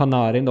 Sen är det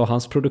Panarin då,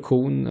 hans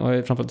produktion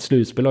och framförallt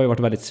slutspel har ju varit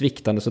väldigt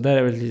sviktande, så där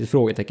är väl lite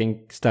frågetecken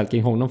ställt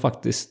kring honom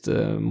faktiskt,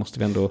 måste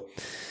vi ändå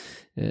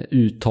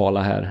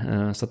uttala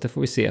här. Så att det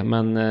får vi se.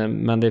 Men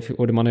man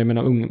har ju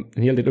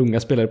en hel del unga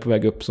spelare på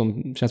väg upp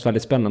som känns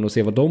väldigt spännande att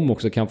se vad de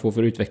också kan få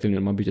för utveckling nu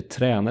när man byter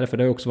tränare, för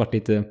det har ju också varit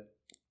lite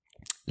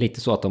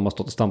lite så att de har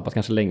stått och stampat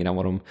kanske längre än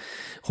vad de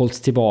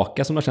hållits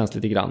tillbaka, som det känns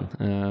lite grann.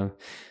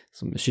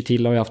 Som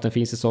Chytil har ju haft en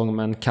fin säsong,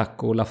 men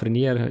Kakko och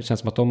Lafreniere känns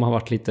som att de har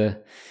varit lite,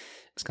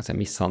 jag ska inte säga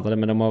misshandlade,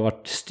 men de har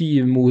varit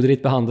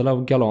styvmoderligt behandlade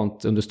av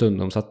Galant under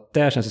stundom. Så att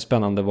där känns det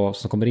spännande vad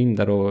som kommer in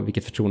där och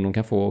vilket förtroende de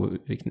kan få,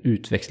 vilken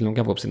utväxling de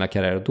kan få på sina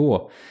karriärer.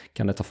 Då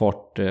kan det ta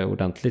fart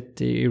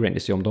ordentligt i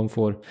Rangers om de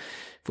får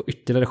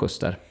ytterligare skjuts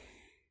där.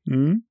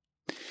 Mm.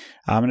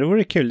 Ja, men det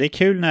vore kul. Det är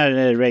kul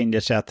när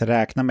Rangers är att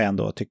räkna med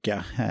ändå, tycker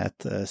jag.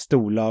 Ett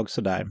storlag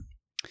sådär.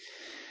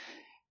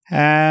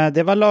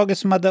 Det var laget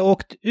som hade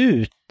åkt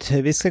ut.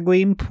 Vi ska gå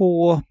in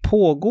på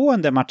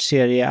pågående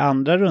matchserie i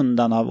andra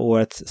rundan av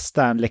årets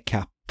Stanley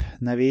Cup.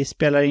 När vi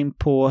spelar in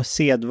på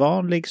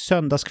sedvanlig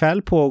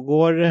söndagskväll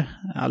pågår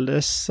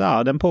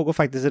den pågår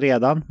faktiskt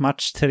redan.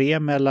 Match 3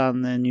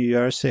 mellan New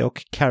Jersey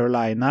och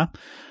Carolina.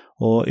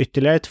 Och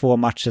ytterligare 2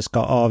 matcher ska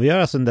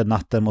avgöras under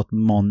natten mot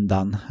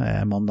måndagen.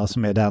 Måndag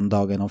som är den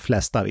dagen de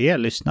flesta av er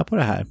lyssnar på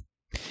det här.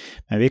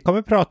 Men vi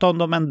kommer prata om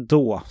dem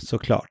ändå,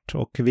 såklart.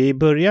 Och vi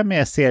börjar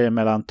med serien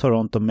mellan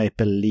Toronto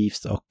Maple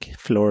Leafs och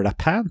Florida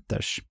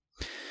Panthers.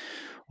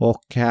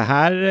 Och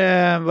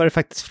här var det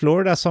faktiskt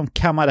Florida som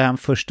kammade hem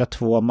första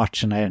 2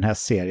 matcherna i den här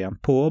serien.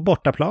 På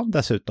bortaplan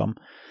dessutom.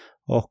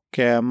 Och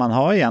man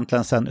har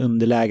egentligen sedan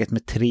underläget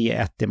med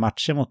 3-1 i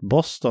matcher mot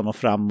Boston och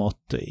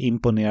framåt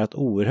imponerat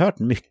oerhört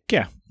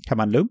mycket, kan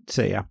man lugnt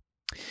säga.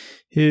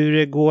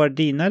 Hur går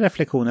dina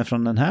reflektioner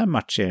från den här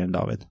matchserien,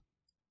 David?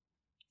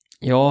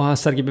 Ja,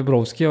 Sergej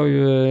Bobrovsky har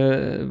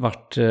ju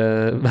varit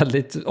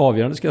väldigt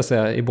avgörande, ska jag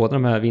säga, i båda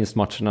de här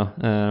vinstmatcherna.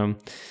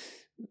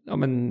 Ja,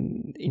 men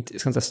inte,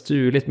 ska inte säga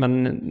stuligt,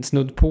 men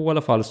snudd på i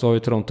alla fall, så har ju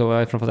Toronto,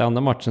 framförallt i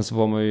andra matchen så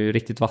var man ju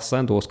riktigt vassa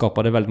ändå och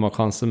skapade väldigt många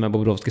chanser, men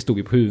Bobrovsky stod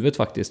ju på huvudet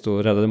faktiskt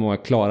och räddade många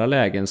klara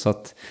lägen, så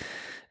att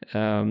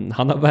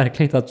han har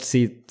verkligen inte haft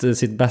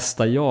sitt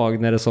bästa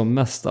jag när det som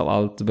mest av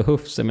allt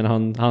behövs. Jag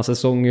menar, hans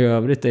säsong i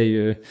övrigt är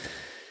ju,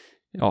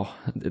 ja,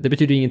 det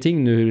betyder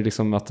ingenting nu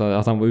liksom att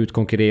han var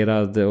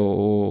utkonkurrerad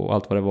och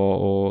allt vad det var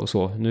och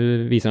så.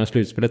 Nu visar han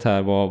slutspelet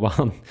här vad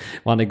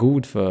han är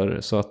god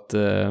för, så att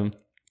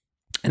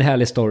en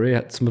härlig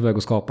story som är väg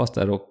att skapas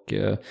där, och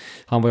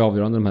han var ju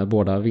avgörande de här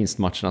båda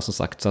vinstmatcherna som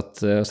sagt. Så att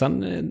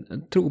sen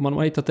tror man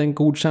har hittat en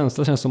god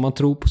känsla, känns som man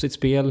tror på sitt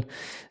spel.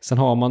 Sen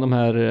har man de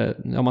här,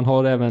 ja, man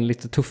har även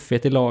lite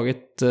tuffhet i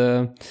laget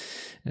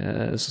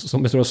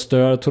som består av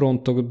stöd,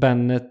 Toronto,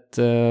 Bennett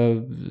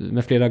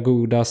med flera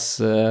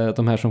godas,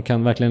 de här som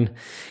kan verkligen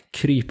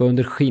krypa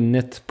under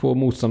skinnet på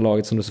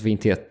motståndlaget som det så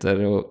fint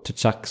heter, och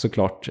Tchak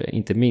såklart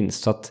inte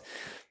minst. Så att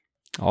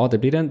ja, det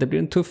blir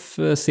en tuff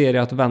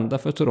serie att vända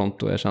för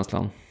Toronto, är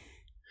känslan.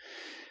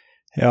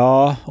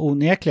 Ja,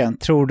 onekligen.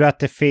 Tror du att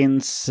det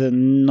finns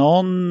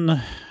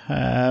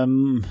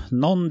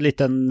någon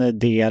liten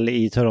del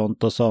i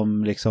Toronto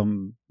som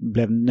liksom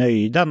blev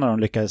nöjda när de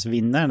lyckades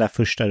vinna den där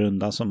första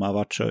rundan som har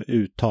varit så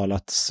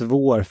uttalat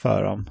svår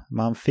för dem?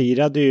 Man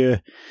firade ju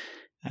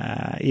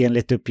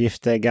enligt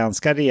uppgifter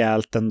ganska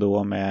rejält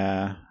ändå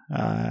med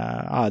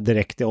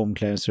direkt i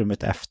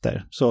omklädningsrummet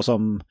efter. Så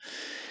som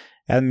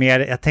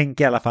jag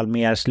tänker i alla fall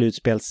mer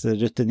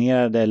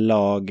slutspelsrutinerade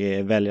lag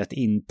väljer att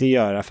inte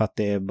göra för att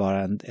det är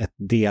bara ett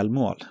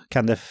delmål.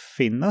 Kan det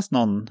finnas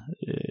någon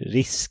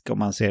risk, om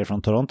man ser det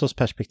från Torontos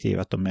perspektiv,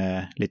 att de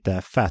är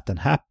lite fat and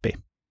happy?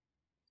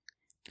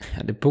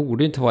 Ja, det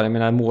borde ju inte vara. Jag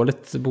menar,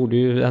 målet borde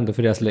ju ändå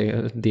för deras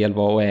del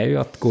vara och är ju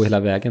att gå hela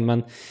vägen,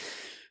 men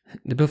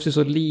det behövs ju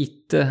så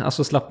lite,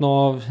 alltså slappna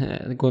av,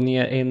 gå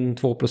ner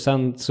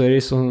 1-2%, så är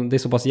det är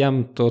så pass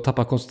jämnt och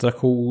tappa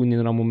koncentration i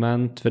några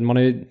moment, för man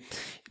har ju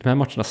de här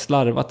matcherna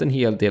slarvat en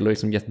hel del och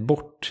liksom gett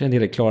bort en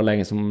del klara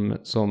lägen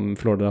som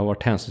Florida har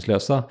varit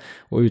hänsynslösa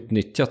och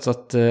utnyttjat, så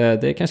att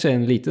det är kanske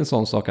en liten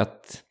sån sak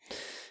att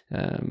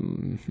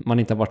man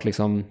inte har varit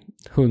liksom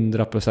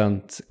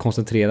 100%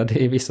 koncentrerad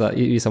i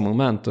vissa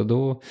moment, och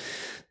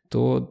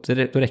då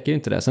räcker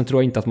inte det. Sen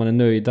tror jag inte att man är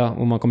nöjda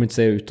och man kommer inte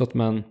säga utåt,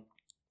 men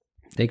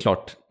det är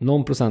klart,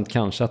 någon procent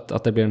kanske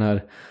att det blir den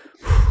här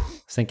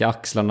sänka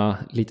axlarna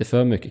lite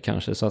för mycket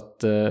kanske. Så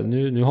att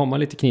nu har man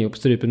lite kniv på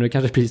strupen. Nu är det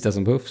kanske precis det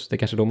som behövs. Det är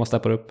kanske då man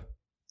steppar upp.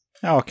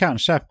 Ja,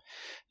 kanske.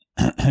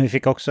 Vi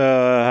fick också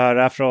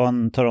höra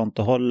från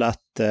Toronto-håll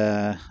att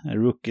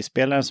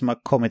rookie-spelaren som har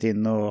kommit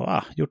in och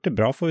gjort det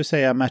bra, får vi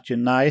säga,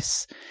 Matthew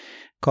Nice,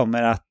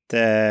 kommer att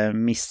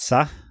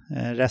missa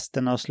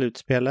resten av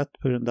slutspelet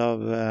på grund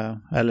av,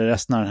 eller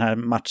resten av den här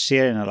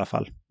matchserien i alla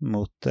fall,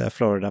 mot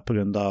Florida på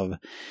grund av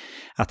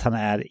att han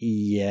är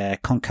i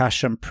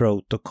concussion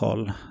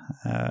protocol.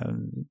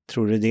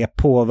 Tror du det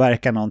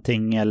påverkar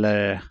någonting,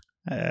 eller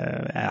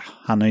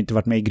han har ju inte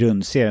varit med i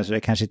grundserien, så det är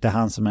kanske inte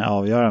han som är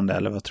avgörande,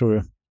 eller vad tror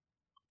du?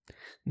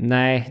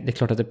 Nej, det är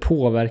klart att det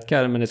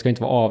påverkar, men det ska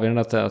inte vara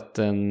avgörande att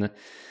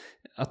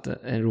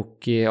en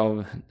rookie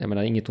av, jag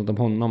menar inget ont om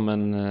honom,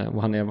 men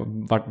och han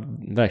har varit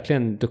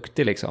verkligen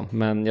duktig liksom,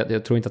 men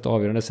jag tror inte att det är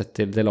avgörande sett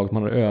till det laget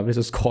man har övrigt,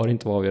 så ska det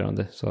inte vara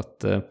avgörande, så att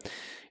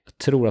jag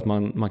tror att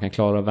man kan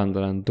klara att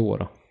vända den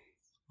då.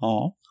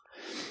 Ja.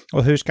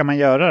 Och hur ska man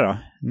göra då?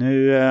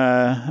 Nu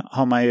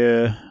har man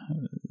ju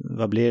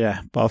vad blir det?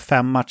 Bara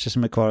 5 matcher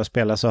som är kvar att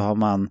spela så har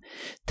man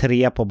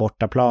 3 på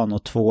bortaplan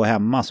och 2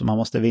 hemma. Så man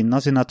måste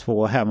vinna sina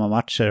 2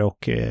 hemmamatcher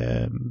och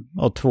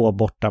 2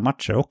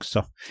 bortamatcher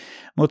också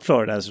mot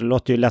Florida. Så det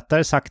låter ju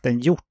lättare sagt än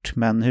gjort.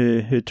 Men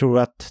hur tror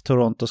du att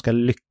Toronto ska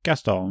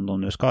lyckas då om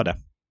de nu ska det?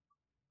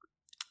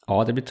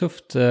 Ja, det blir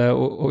tufft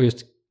och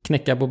just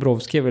knäcka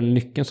Bobrovski är väl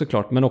nyckeln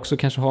såklart. Men också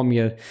kanske ha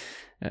mer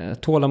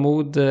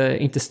tålamod,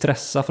 inte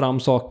stressa fram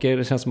saker.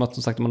 Det känns som att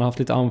som sagt man har haft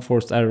lite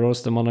unforced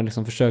errors där man har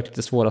liksom försökt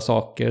lite svåra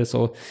saker,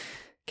 så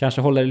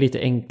kanske hålla det lite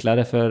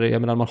enklare, för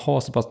jag menar man har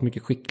så pass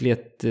mycket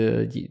skicklighet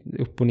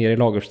upp och ner i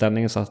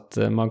laguppställningen så att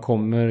man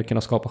kommer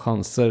kunna skapa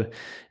chanser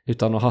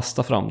utan att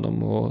hasta fram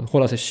dem och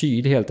hålla sig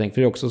kylig helt enkelt.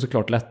 För det är också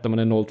såklart lätt när man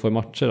är 0-2 i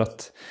matcher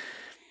att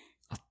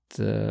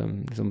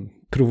liksom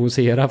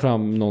provocera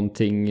fram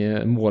någonting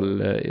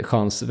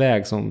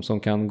målchansväg som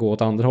kan gå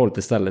åt andra hållet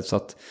istället. Så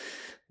att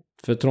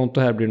för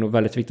Toronto här blir det nog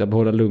väldigt viktigt att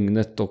behålla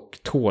lugnet och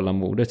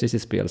tålamodet i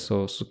sitt spel,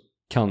 så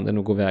kan det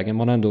nog gå vägen.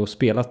 Man har ändå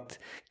spelat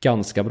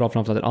ganska bra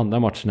framför den andra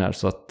matchen här,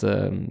 så att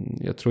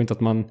jag tror inte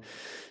att man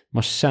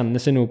känner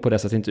sig nog på det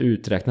sättet inte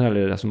uträknar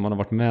eller alltså man har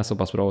varit med så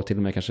pass bra och till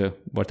och med kanske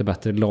varit det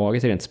bättre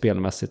laget rent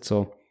spelmässigt,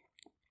 så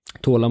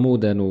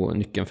tålamod är nog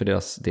nyckeln för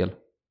deras del.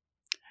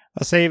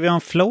 Vad säger vi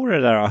om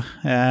Florida då?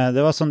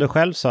 Det var som du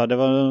själv sa, det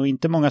var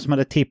inte många som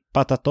hade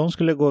tippat att de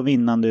skulle gå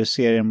vinnande i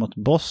serien mot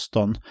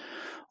Boston.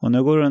 Och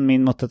nu går de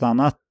in mot ett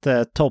annat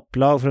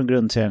topplag från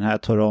grundserien här,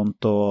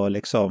 Toronto, och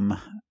liksom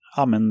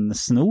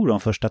snor de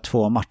första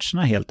 2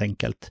 matcherna helt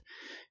enkelt.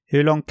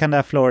 Hur långt kan det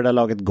här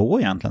Florida-laget gå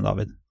egentligen,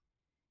 David?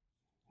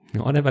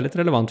 Ja, det är en väldigt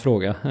relevant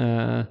fråga.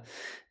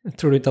 Jag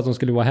tror inte att de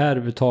skulle vara här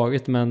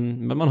överhuvudtaget,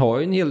 men man har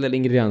ju en hel del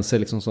ingredienser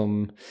liksom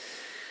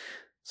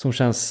som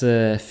känns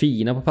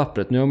fina på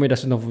pappret. Nu har man ju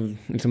dessutom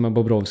liksom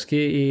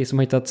Bobrovski som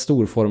har hittat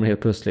storformen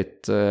helt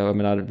plötsligt. Jag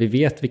menar, vi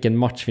vet vilken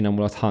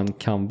matchvinnarmål att han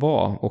kan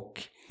vara, och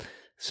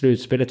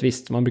slutspelet,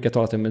 visst, man brukar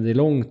tala om att det är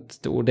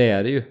långt, och det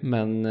är det ju,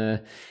 men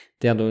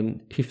det är ändå en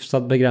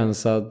hyfsat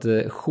begränsad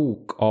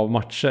sjok av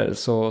matcher,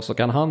 så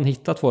kan han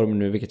hitta formen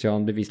nu, vilket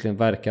han bevisligen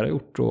verkar ha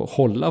gjort, och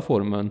hålla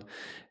formen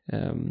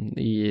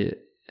i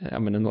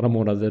några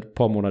månader, ett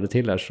par månader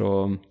till här,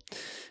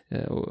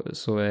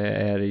 så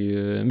är det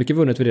ju mycket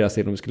vunnet för deras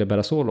del om vi skulle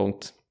bära så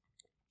långt.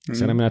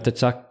 Sen jag menar att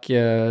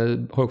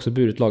Tkachuk har också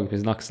burit laget på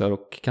sina axlar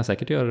och kan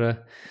säkert göra det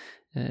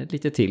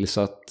lite till,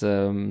 så att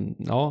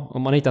ja,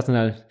 om man har hittat den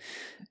här,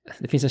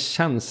 det finns en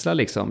känsla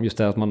liksom, just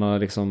det att man har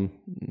liksom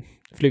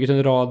flugit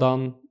under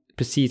radarn,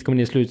 precis kommit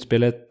in i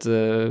slutspelet,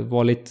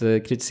 var lite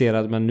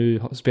kritiserad, men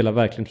nu spelar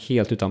verkligen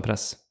helt utan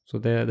press, så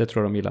det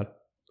tror jag de gillar.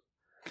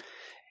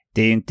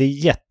 Det är inte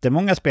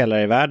jättemånga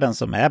spelare i världen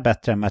som är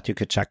bättre än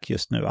Matthew Tkachuk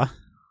just nu, va?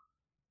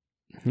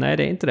 Nej,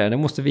 det är inte det. Det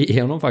måste vi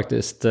ge honom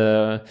faktiskt.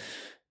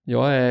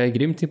 Jag är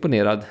grymt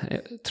imponerad.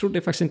 Jag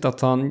trodde faktiskt inte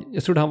att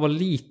jag trodde han var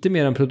lite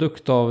mer en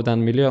produkt av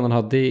den miljön han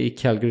hade i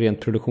Calgary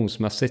rent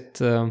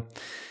produktionsmässigt.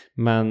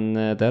 Men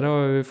där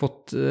har jag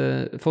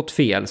fått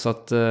fel, så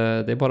att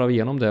det är bara att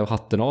igenom det och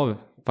hatten av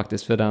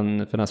faktiskt för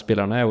den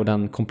spelaren är, och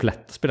den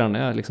kompletta spelaren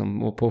är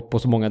liksom, och på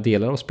så många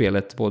delar av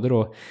spelet, både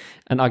då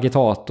en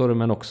agitator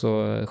men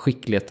också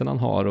skickligheten han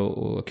har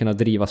och kunna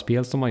driva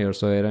spel som man gör,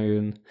 så är han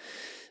ju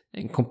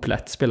en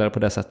komplett spelare på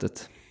det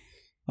sättet.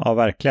 Ja,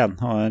 verkligen.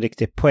 Och en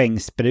riktig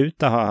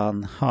poängspruta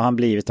har han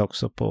blivit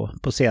också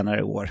på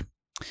senare år.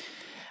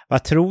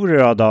 Vad tror du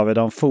då, David,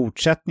 om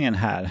fortsättningen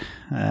här?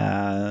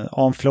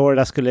 Om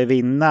Florida skulle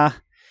vinna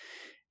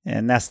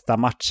nästa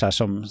match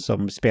här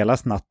som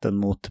spelas natten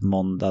mot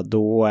måndag,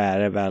 då är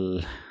det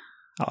väl...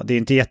 Ja, det är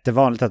inte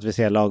jättevanligt att vi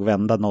ser lag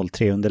vända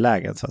 0-3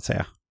 underlägen, så att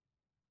säga.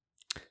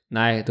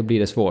 Nej, då blir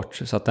det svårt.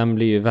 Så att den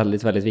blir ju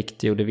väldigt, väldigt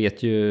viktig, och det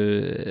vet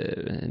ju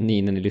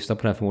ni när ni lyssnar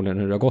på det här förmodligen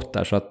hur det har gått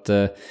där. Så att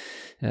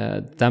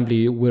den blir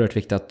ju oerhört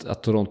viktigt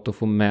att Toronto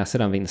får med sig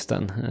den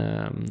vinsten.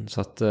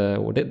 Så att,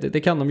 och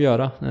det kan de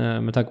göra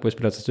med tanke på hur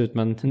spelet ser ut.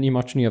 Men ny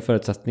match, nya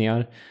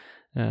förutsättningar.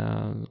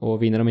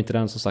 Och vinner de inte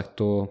den, som sagt,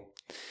 då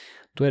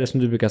är det som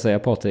du brukar säga,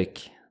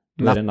 Patrik.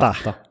 Då är det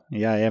natta.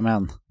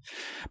 Jajamän.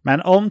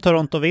 Men om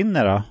Toronto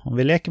vinner då, om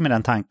vi leker med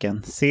den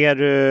tanken, ser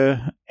du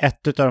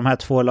ett av de här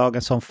 2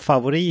 lagen som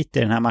favorit i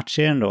den här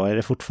matchen då? Är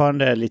det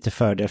fortfarande lite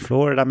fördel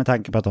Florida med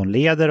tanke på att de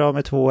leder då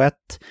med 2-1?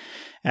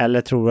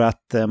 Eller tror du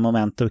att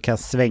momentum kan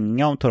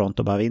svänga om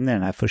Toronto bara vinner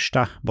den här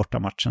första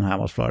bortamatchen här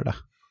mot Florida?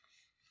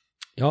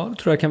 Ja, då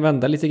tror jag kan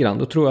vända lite grann.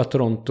 Då tror jag att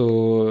Toronto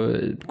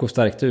går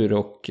starkt ur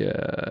och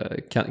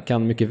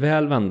kan mycket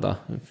väl vända.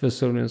 För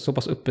så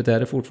pass öppet är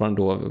det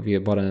fortfarande då. Vi är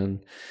bara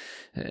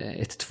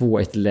ett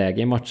 2-1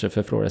 läge i matcher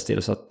för Floridas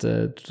del. Så att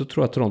då tror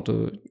jag att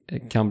Toronto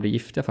kan bli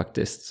giftiga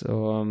faktiskt.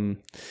 Så,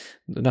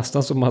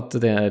 nästan som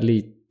att det är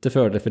lite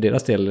fördel för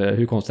deras del,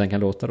 hur konstigt den kan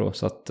låta då.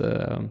 Så att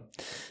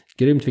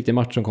grymt viktig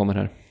match som kommer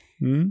här.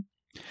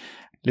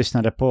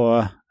 Lyssnade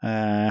på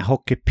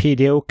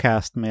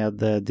Hockeypediocast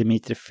med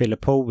Dmitri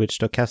Filipovic.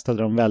 Då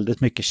kastade de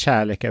väldigt mycket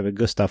kärlek över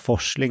Gustav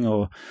Forsling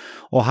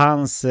och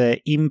hans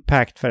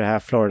impact för det här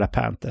Florida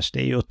Panthers. Det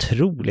är ju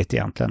otroligt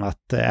egentligen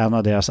att en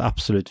av deras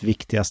absolut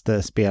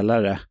viktigaste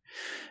spelare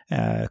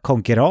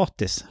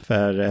konkurratis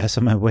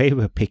som en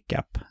waiver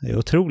pickup. Det är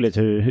otroligt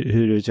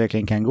hur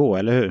utvecklingen kan gå,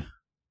 eller hur?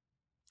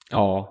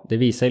 Ja, det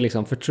visar ju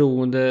liksom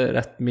förtroende,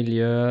 rätt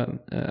miljö,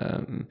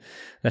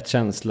 rätt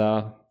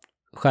känsla,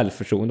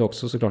 självförtroende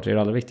också såklart är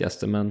det allra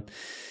viktigaste, men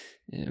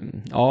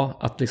ja,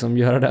 att liksom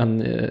göra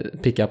den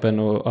pickupen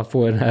och att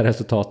få det här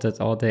resultatet,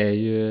 ja det är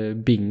ju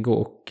bingo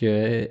och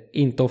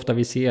inte ofta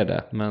vi ser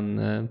det, men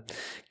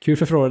kul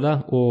för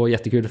Florida och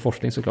jättekul för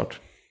forskning såklart.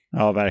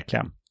 Ja,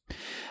 verkligen.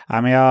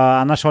 Ja, men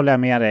annars håller jag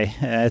med dig.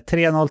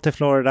 3-0 till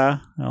Florida,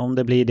 om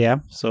det blir det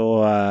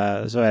så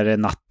är det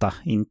natta.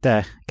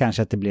 Inte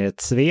kanske att det blir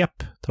ett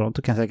svep.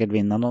 Toronto kan säkert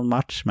vinna någon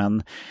match,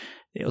 men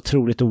det är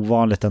otroligt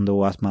ovanligt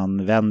ändå att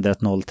man vänder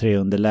ett 0-3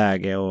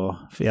 underläge, och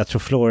jag tror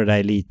Florida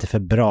är lite för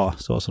bra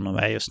så som de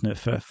är just nu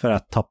för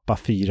att tappa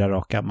 4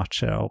 raka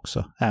matcher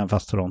också, även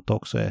fast Toronto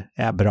också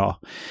är bra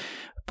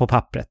på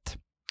pappret.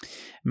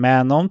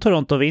 Men om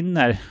Toronto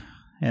vinner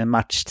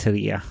match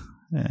 3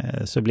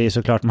 så blir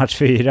såklart match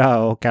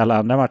 4 och alla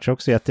andra matcher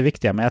också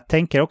jätteviktiga, men jag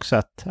tänker också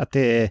att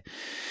det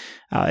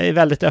är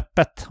väldigt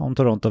öppet om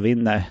Toronto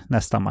vinner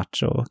nästa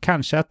match, och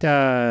kanske att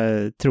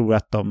jag tror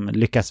att de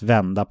lyckas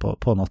vända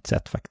på något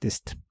sätt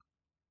faktiskt.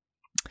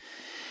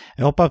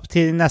 Jag hoppar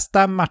till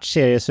nästa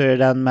matchserie, så är det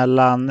den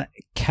mellan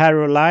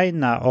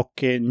Carolina och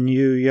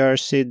New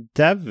Jersey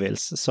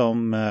Devils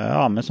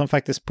som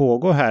faktiskt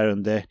pågår här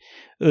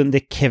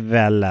under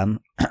kvällen.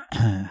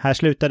 Här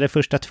slutade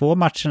första 2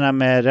 matcherna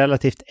med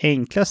relativt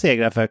enkla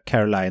segrar för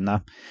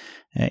Carolina.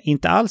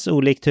 Inte alls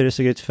olikt hur det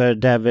såg ut för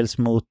Devils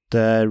mot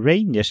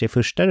Rangers i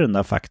första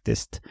rundan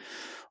faktiskt.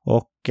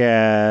 Och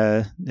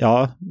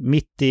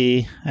mitt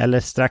i, eller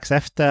strax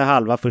efter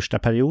halva första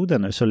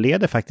perioden nu, så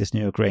leder faktiskt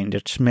New York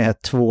Rangers med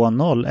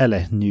 2-0,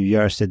 eller New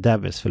Jersey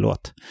Devils,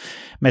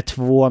 med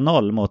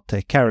 2-0 mot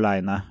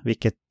Carolina,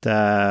 vilket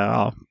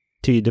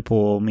tyder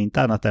på, om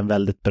inte annat, en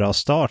väldigt bra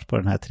start på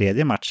den här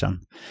tredje matchen.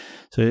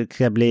 Så det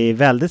ska bli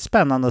väldigt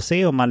spännande att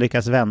se om man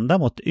lyckas vända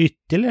mot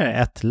ytterligare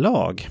ett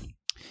lag.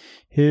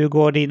 Hur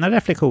går dina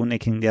reflektioner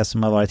kring det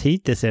som har varit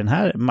hittills i den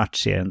här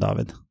matchserien,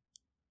 David?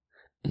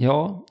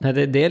 Ja,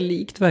 det är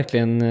likt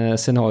verkligen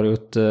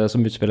scenariot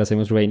som utspelar sig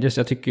mot Rangers.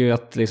 Jag tycker ju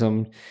att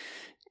liksom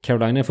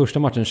Carolina i första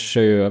matchen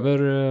kör över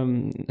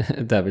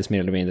Devils mer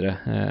eller mindre.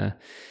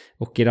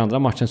 Och i den andra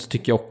matchen så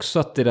tycker jag också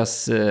att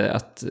Devils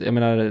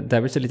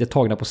är lite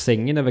tagna på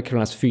sängen över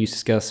Carolinas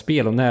fysiska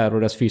spel och nära och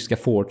deras fysiska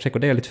forecheck,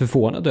 och det är jag lite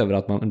förvånad över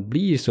att man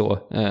blir så.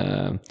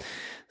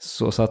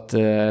 Så att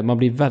man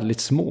blir väldigt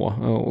små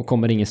och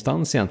kommer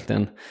ingenstans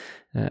egentligen.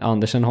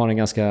 Andersen har en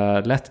ganska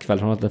lätt kväll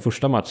från den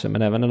första matchen,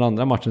 men även den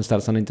andra matchen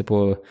ställs han inte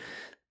på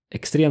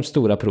extremt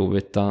stora prov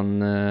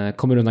utan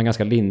kommer undan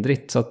ganska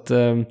lindrigt. Så att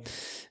en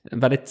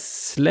väldigt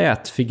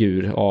slät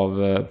figur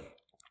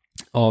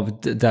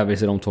av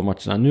Davis i de 2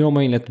 matcherna. Nu har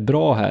man inlett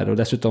bra här, och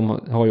dessutom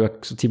har ju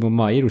också Timo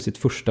Meier gjort sitt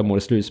första mål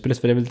i slutspelet,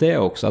 för det är väl det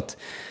också, att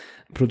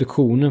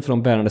produktionen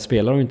från bärande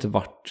spelare har ju inte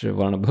varit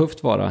vad den har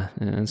behövt vara.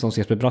 En sån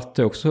Jesper Bratt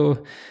har också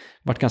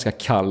varit ganska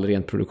kall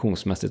rent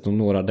produktionsmässigt, och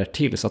några där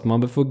till, så att man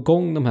behöver få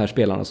igång de här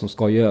spelarna som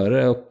ska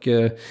göra det, och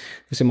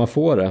vi ser om man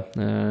får det.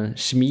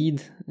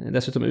 Schmid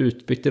dessutom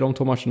utbytt i de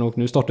 2 matcherna, och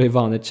nu startar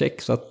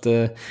Ivaniček, så att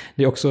det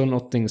är också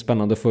något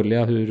spännande att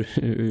följa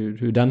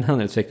hur den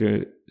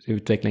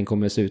händelseutvecklingen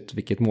kommer att se ut,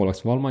 vilket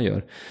målvaktsval man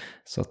gör.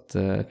 Så att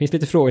det finns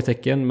lite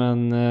frågetecken,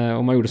 men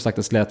om man gjorde sagt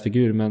en slät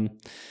figur, men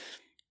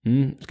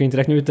ska inte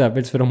räkna ut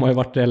Devils, för de har ju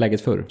varit i det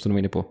läget förr som de var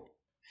inne på.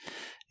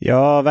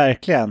 Ja,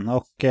 verkligen.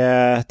 Och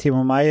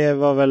Timo Meier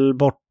var väl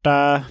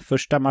borta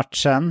första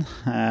matchen.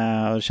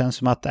 Och det känns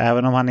som att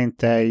även om han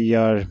inte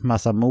gör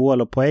massa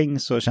mål och poäng,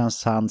 så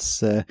känns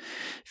hans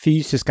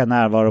fysiska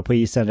närvaro på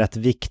isen rätt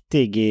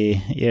viktig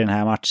i den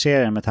här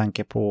matchserien, med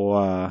tanke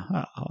på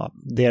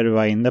det du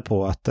var inne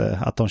på,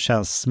 att de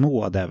känns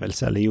små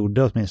Devils, eller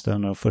gjorde åtminstone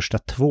under de första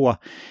 2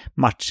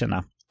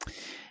 matcherna.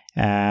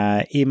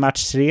 I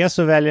match 3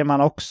 så väljer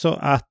man också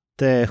att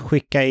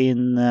skicka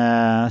in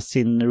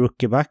sin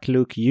rookieback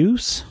Luke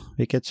Hughes,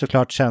 vilket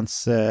såklart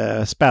känns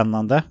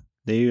spännande.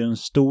 Det är ju en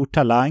stor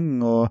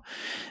talang, och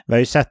vi har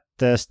ju sett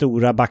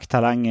stora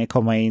backtalanger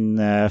komma in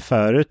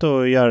förut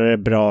och göra det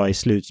bra i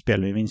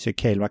slutspel. Vi minns ju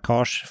Cale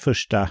Makars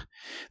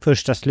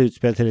första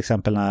slutspel till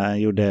exempel, när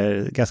han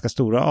gjorde ganska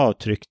stora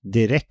avtryck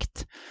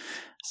direkt.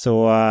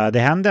 Så det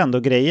händer ändå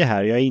grejer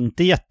här. Jag är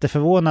inte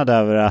jätteförvånad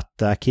över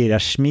att Akira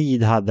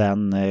Schmid hade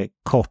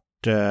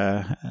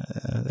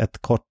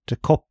ett kort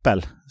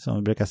koppel, som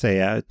vi brukar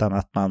säga, utan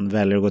att man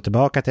väljer att gå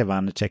tillbaka till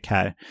Ivaniček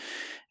här.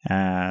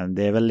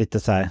 Det är väl lite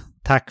så här,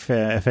 tack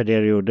för det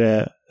du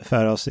gjorde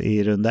för oss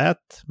i runda 1,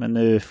 men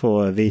nu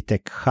får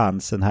Vitek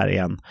chansen här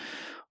igen.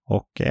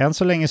 Och än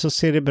så länge så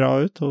ser det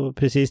bra ut, och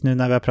precis nu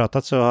när vi har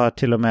pratat så har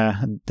till och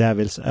med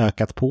Devils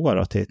ökat på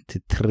då till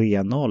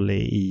 3-0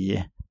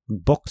 i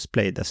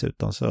boxplay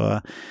dessutom. Så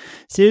det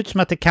ser ut som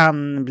att det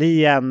kan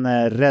bli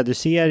en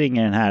reducering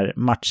i den här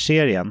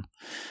matchserien.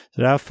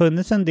 Så det har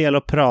funnits en del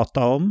att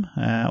prata om,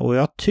 och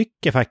jag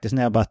tycker faktiskt,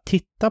 när jag bara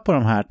tittar på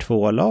de här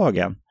 2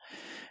 lagen,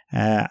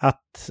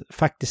 att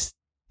faktiskt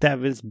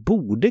Devils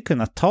borde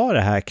kunna ta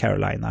det här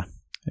Carolina.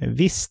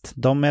 Visst,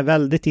 de är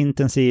väldigt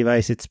intensiva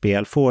i sitt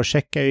spel,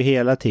 forecheckar ju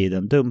hela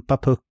tiden, dumpa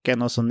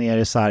pucken och så ner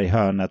i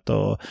sarghörnet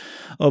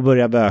och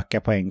börja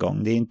böka på en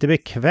gång. Det är inte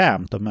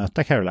bekvämt att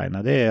möta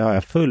Carolina, det har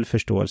jag full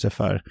förståelse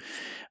för.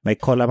 Men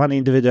kollar man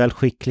individuell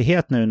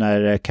skicklighet nu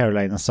när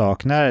Carolina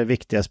saknar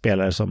viktiga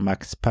spelare som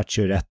Max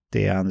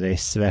Pacioretty, Andrei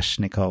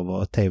Sveshnikov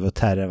och Teuvo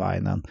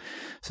Teravainen,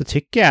 så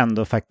tycker jag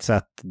ändå faktiskt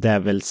att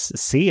Devils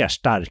ser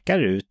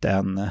starkare ut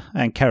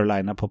än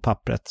Carolina på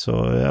pappret. Så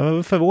jag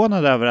var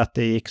förvånad över att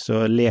det gick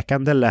så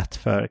lekande lätt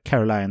för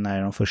Carolina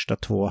i de första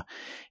 2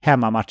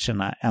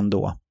 hemmamatcherna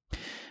ändå.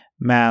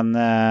 Men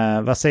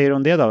vad säger du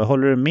om det då?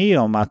 Håller du med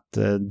om att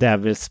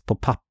Devils på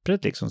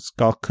pappret liksom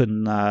ska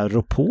kunna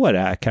rå på det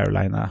här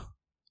Carolina?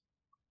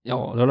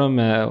 Ja, det håller jag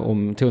med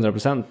om till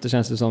 100%. Det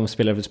känns det som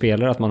spelare för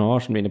spelare att man har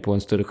som är inne på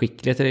en större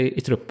skicklighet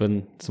i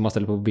truppen som man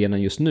ställer på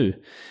benen just nu.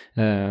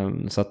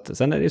 Så att,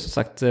 sen är det som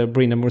sagt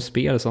Brindamores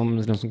spel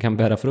som kan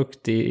bära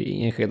frukt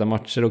i enskilda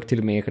matcher och till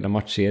och med enskilda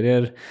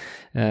matchserier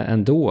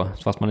ändå,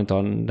 fast man inte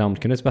har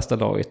namnkunnets bästa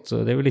laget.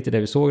 Så det är väl lite det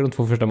vi såg i de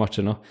 2 första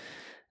matcherna.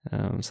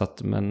 Så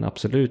att, men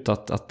absolut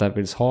att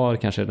Devils har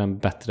kanske den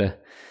bättre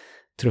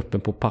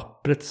truppen på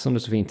pappret som det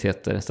så fint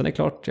heter. Sen är det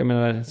klart, jag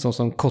menar,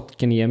 som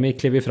Kotkaniemi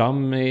klev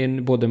fram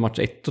i både match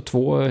 1 och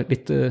 2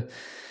 lite,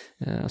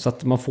 så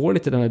att man får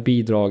lite de här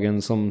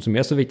bidragen som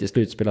är så viktigt i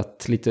slutspel,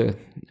 att lite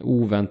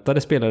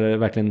oväntade spelare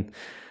verkligen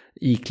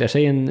iklär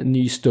sig en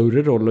ny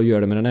större roll och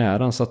gör det med den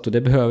äran. Så att, och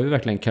det behöver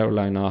verkligen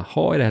Carolina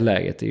ha i det här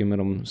läget i och med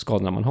de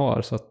skadorna man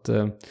har. Så att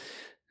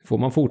får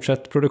man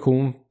fortsatt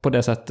produktion på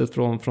det sättet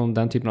från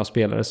den typen av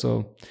spelare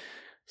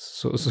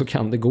så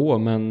kan det gå.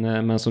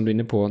 Men som du är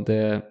inne på,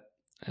 det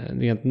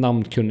rent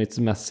namnkunnigt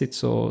mässigt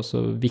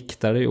så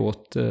viktar det ju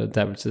åt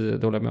Devils,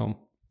 det håller jag med om.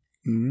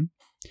 Mm.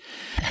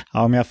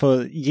 Ja, om jag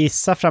får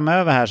gissa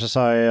framöver här så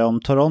sa jag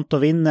om Toronto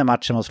vinner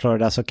matchen mot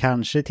Florida så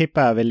kanske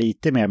tippar över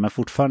lite mer, men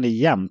fortfarande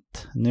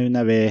jämnt. Nu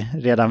när vi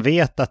redan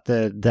vet att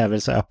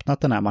Devils har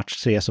öppnat den här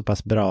match 3 så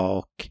pass bra,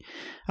 och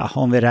ja,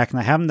 om vi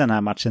räknar hem den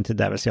här matchen till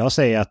Devils, jag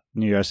säger att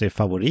New Jersey är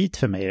favorit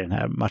för mig i den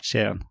här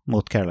matchen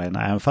mot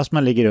Carolina, även fast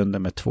man ligger under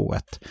med 2-1.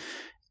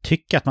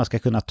 Tycker att man ska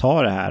kunna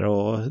ta det här,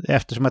 och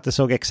eftersom att det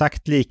såg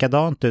exakt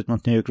likadant ut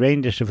mot New York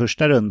Rangers i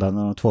första rundan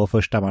och de 2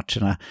 första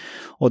matcherna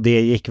och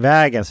det gick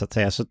vägen så att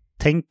säga, så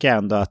tänker jag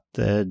ändå att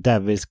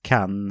Devils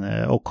kan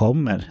och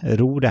kommer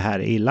ro det här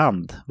i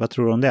land. Vad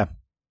tror du om det?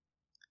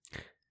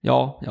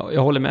 Ja,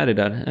 jag håller med dig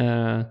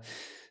där.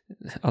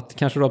 Att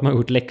kanske då att man har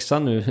gjort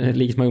läxan nu,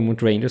 likt man gjort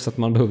mot Rangers, att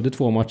man behövde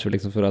 2 matcher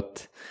liksom för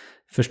att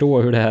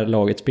förstå hur det här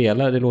laget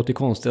spelar. Det låter ju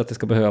konstigt att det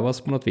ska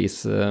behövas på något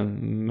vis,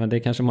 men det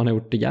kanske man har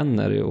gjort igen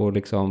här och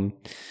liksom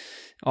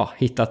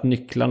hittat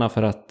nycklarna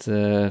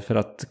för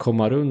att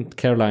komma runt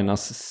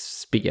Carolinas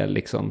spel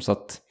liksom. Så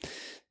att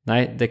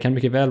nej, det kan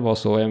mycket väl vara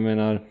så. Jag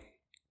menar,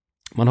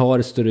 man har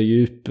ett större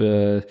djup.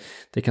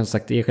 Det kan som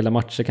sagt i enskilda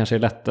matcher kanske är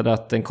lättare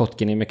att en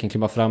Kotkaniemi kan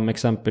kliva fram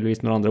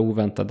exempelvis, några andra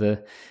oväntade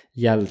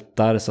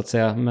hjältar så att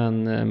säga,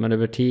 men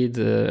över tid,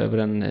 över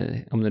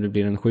om det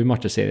blir en 7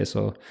 matcher-serie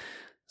så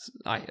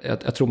nej,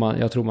 jag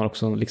tror man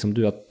också liksom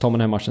du, att tar man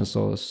den här matchen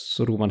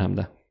så ror man hem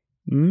det.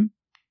 Mm.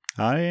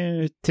 Ja, det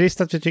är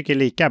trist att vi tycker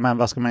lika, men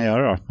vad ska man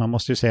göra då? Man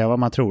måste ju säga vad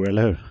man tror,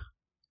 eller hur?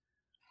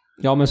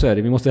 Ja, men så är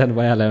det. Vi måste ändå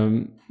vara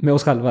ärliga med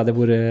oss själva. Det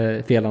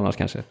vore fel annars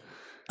kanske.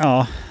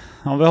 Ja,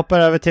 om vi hoppar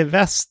över till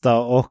väst då,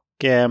 och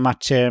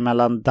matcher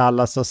mellan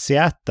Dallas och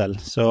Seattle,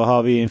 så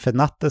har vi inför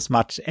nattens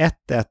match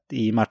 1-1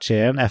 i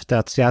matchserien efter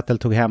att Seattle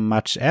tog hem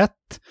match 1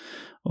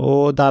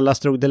 och Dallas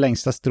drog det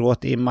längsta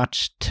strået i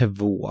match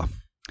 2.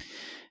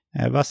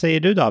 Vad säger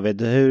du,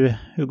 David?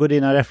 Hur går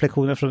dina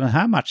reflektioner från den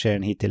här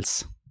matchen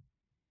hittills?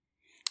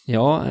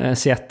 Ja,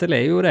 Seattle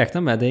är ju att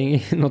räkna med. Det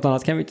är något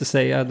annat kan vi inte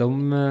säga.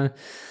 De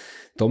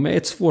är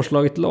ett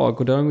svårslaget lag,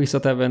 och det har de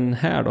visat även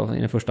här då i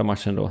den första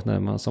matchen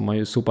då, som man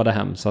ju sopade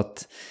hem. Så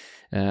att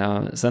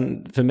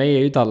sen för mig är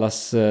ju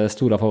Dallas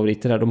stora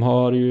favoriter här.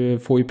 De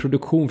får ju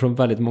produktion från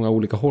väldigt många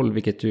olika håll,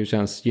 vilket ju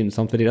känns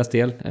gynnsamt för deras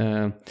del.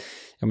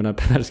 Jag menar,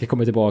 Pavel ska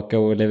komma tillbaka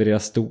och leverera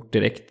stort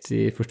direkt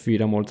i först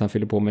 4 mål. Han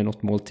fyller på med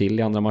något mål till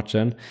i andra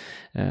matchen.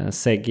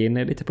 Seguin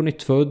är lite på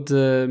nyttfödd,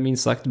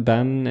 minst sagt.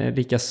 Ben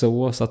lika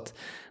så att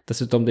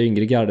dessutom det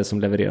yngre gardet som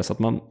levererar. Så att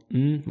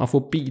man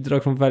får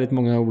bidrag från väldigt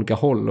många olika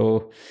håll.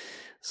 Och,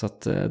 så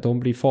att de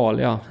blir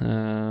farliga.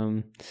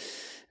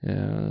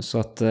 Så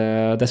att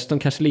dessutom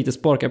kanske lite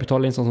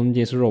sparkapital i en sån som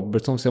James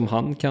Robertson, se om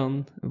han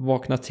kan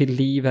vakna till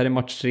liv här i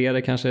match 3.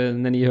 Det kanske,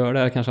 när ni hör det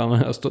här, kanske han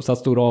har satt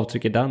stora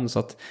avtryck i den. Så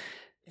att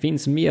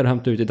finns mer att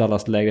hämta ut i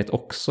Dallas-lägret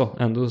också.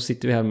 Ändå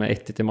sitter vi här med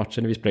 1-1 i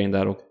matchen när vi spelar in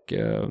där, och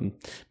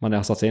man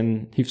har satt sig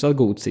en hyfsat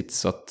god sits.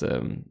 Så att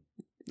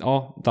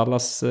ja,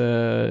 Dallas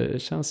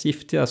känns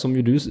giftiga, som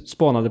ju du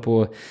spanade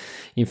på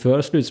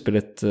inför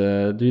slutspelet.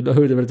 Du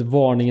hörde väl ett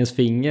varningens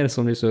finger,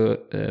 som det så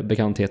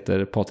bekant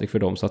heter, Patrik, för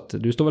dem. Så att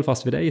du står väl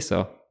fast vid dig,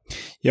 så.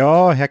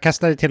 Ja, jag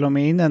kastade till och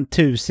med in en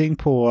tusing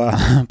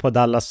på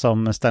Dallas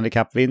som Stanley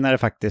Cup-vinnare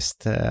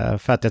faktiskt.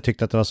 För att jag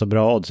tyckte att det var så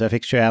bra odds. Jag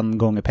fick 21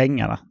 gånger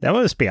pengarna. Det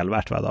var ju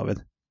spelvärt, va, David?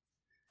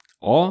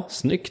 Ja,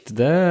 snyggt.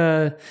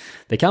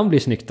 Det kan bli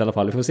snyggt i alla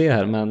fall. Vi får se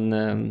här, men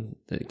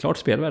det är klart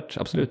spelvärt.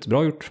 Absolut,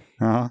 bra gjort.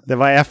 Ja, det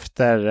var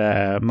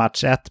efter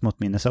match 1 mot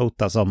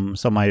Minnesota som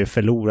man ju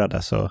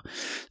förlorade. Så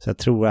jag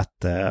tror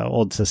att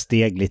oddsen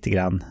steg lite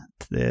grann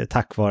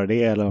tack vare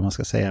det, eller vad man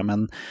ska säga.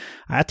 Men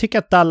jag tycker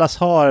att Dallas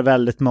har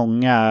väldigt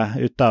många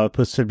utav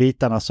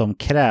pusselbitarna som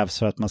krävs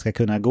för att man ska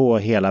kunna gå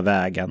hela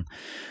vägen.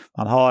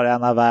 Man har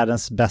en av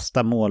världens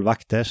bästa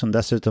målvakter som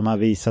dessutom har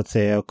visat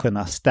sig att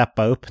kunna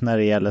steppa upp när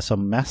det gäller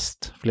som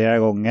mest flera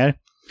gånger.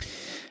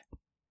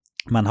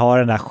 Man har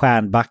den där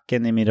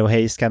stjärnbacken i Miro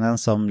Heiskanen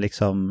som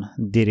liksom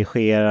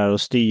dirigerar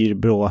och styr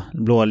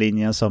blå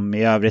linjen, som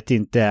i övrigt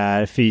inte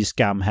är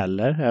fyskam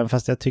heller. Även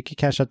fast jag tycker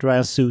kanske att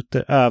Ryan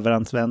Suter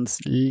överanvänds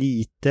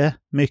lite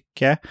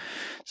mycket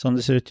som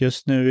det ser ut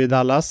just nu i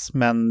Dallas.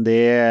 Men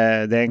det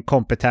är en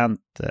kompetent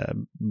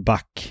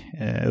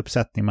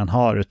backuppsättning man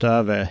har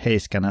utöver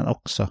Heiskanen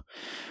också.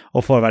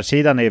 Och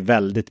forwardsidan är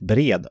väldigt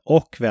bred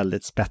och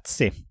väldigt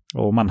spetsig.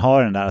 Och man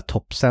har den där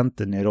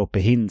toppcentern i Roope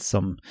Hintz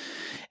som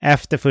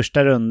efter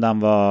första rundan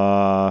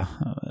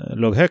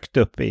låg högt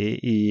upp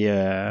i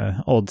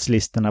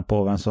oddslistorna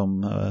på vem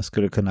som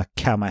skulle kunna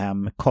kamma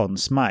hem Conn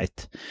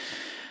Smythe.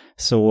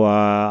 Så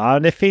ja,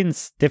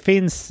 det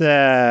finns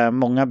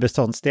många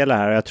beståndsdelar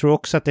här. Jag tror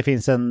också att det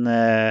finns en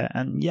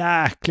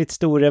jäkligt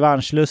stor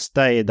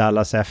revanschlusta i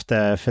Dallas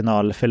efter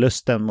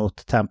finalförlusten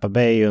mot Tampa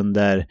Bay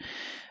under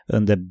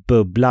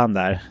bubblan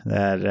där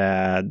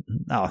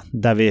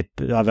vi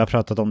har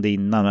pratat om det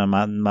innan,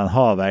 men man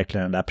har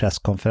verkligen den där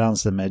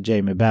presskonferensen med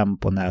Jamie Benn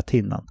på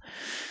näthinnan.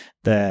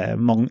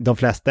 De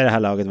flesta i det här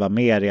laget var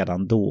med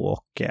redan då,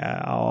 och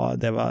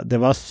det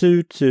var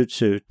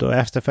surt, och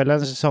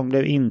efterföljande säsong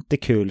blev inte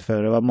kul,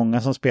 för det var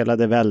många som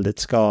spelade väldigt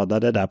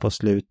skadade där på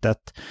slutet,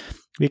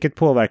 vilket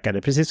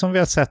påverkade, precis som vi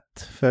har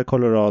sett för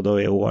Colorado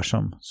i år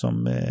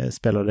som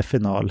spelade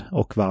final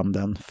och vann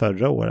den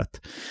förra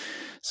året.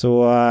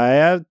 Så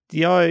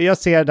jag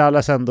ser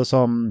Dallas ändå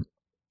som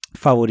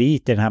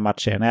favorit i den här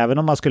matchen. Även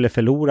om man skulle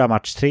förlora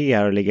match 3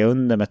 och ligga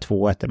under med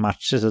 2-1 i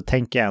matcher, så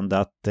tänker jag ändå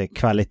att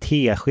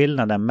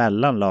kvalitetsskillnaden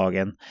mellan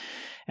lagen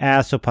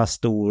är så pass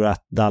stor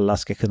att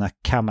Dallas ska kunna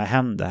kamma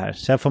hem det här.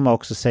 Sen får man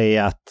också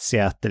säga att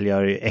Seattle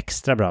gör ju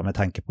extra bra med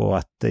tanke på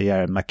att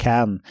Jared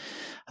McCann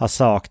har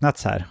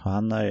saknats här. Och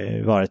han har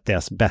ju varit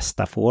deras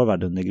bästa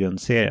forward under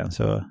grundserien,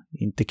 så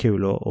inte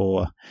kul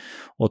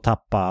att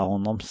tappa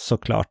honom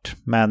såklart.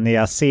 Men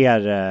jag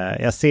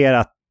ser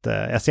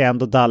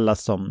ändå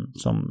Dallas som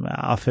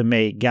för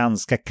mig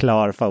ganska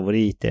klar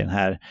favorit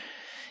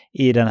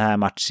i den här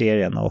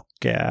matchserien, och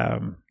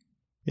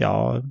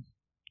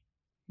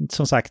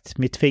som sagt,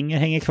 mitt finger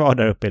hänger kvar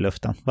där uppe i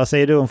luften. Vad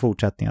säger du om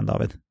fortsättningen,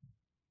 David?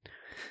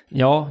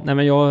 Ja, nej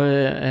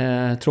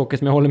men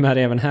tråkigt, men jag håller med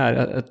även här.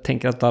 Jag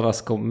tänker att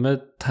Dallas kommer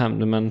ta hem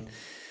det, men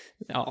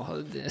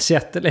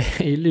Seattle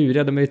är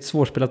luriga. De är ett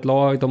svårspelat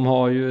lag. De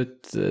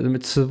är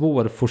ett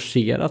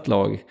svårforcerat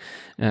lag.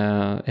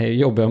 Är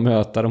jobbiga att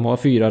möta. De har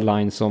 4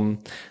 lines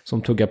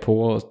som tuggar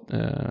på.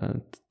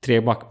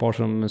 3 backpar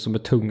som är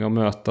tunga att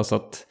möta. Så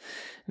att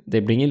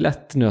det blir ingen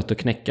lätt nöt att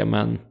knäcka,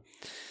 men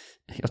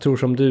jag tror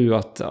som du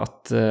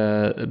att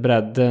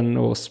bredden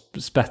och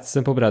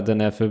spetsen på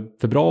bredden är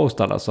för bra hos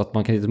Dallas, så att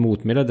man kan hitta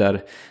motmedel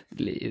där.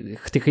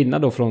 Till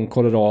skillnad då från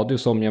Colorado,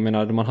 som jag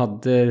menar, man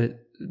hade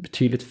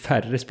betydligt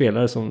färre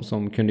spelare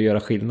som kunde göra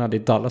skillnad. I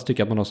Dallas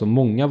tycker jag att man har så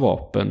många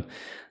vapen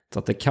så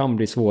att det kan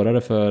bli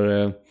svårare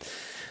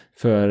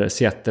för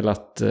Seattle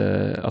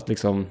att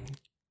liksom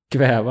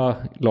kväva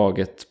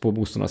laget på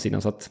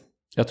motståndarsidan. Så att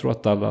jag tror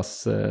att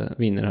Dallas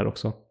vinner här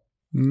också.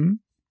 Mm.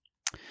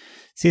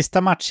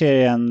 Sista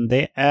matchserien,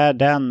 det är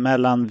den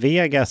mellan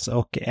Vegas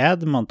och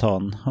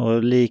Edmonton.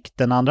 Och likt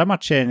den andra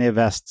matchserien i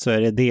väst så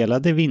är det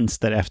delade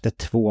vinster efter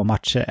 2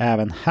 matcher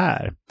även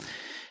här.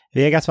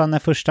 Vegas vann den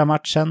första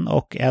matchen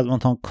och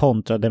Edmonton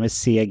kontrade med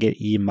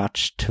seger i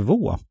match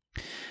 2.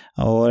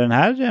 Och den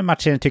här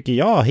matchen tycker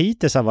jag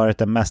hittills har varit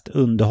den mest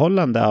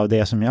underhållande av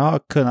det som jag har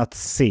kunnat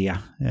se.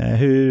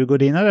 Hur går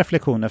dina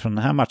reflektioner från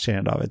den här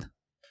matchen, David?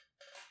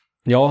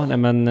 Ja, nej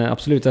men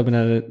absolut.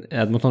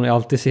 Edmonton är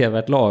alltid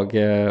sevärt lag,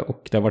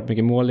 och det har varit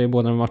mycket mål i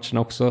båda de matcherna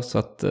också, så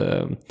att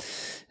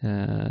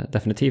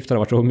definitivt har det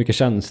varit så mycket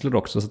känslor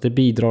också, så att det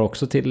bidrar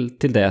också till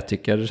det,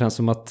 tycker jag. Det känns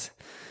som att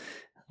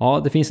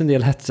det finns en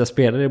del hetsiga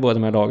spelare i båda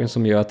de här lagen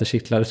som gör att det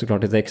kittlar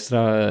såklart lite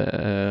extra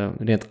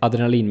rent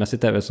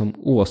adrenalinmässigt även som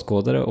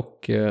åskådare,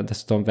 och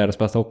dessutom världens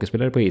bästa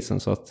hockeyspelare på isen,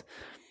 så att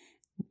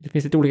det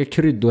finns lite olika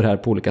kryddor här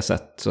på olika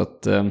sätt. Så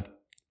att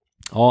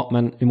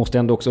men vi måste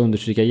ändå också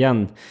understryka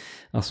igen,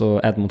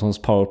 alltså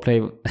Edmontons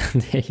powerplay,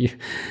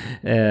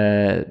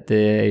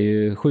 det är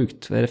ju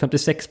sjukt. Är det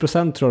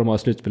 56% tror jag de har i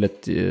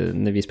slutspelet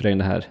när vi spelar in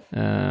det här?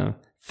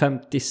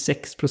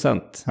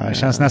 56%. Ja, det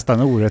känns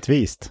nästan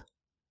orättvist.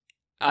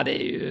 Ja,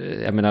 det är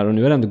ju, jag menar, och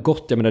nu är det ändå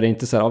gott. Jag menar, det är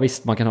inte så här,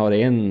 visst man kan ha det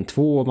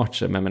 1-2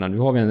 matcher, men jag menar, nu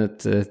har vi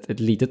ett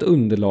litet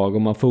underlag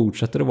och man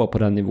fortsätter att vara på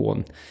den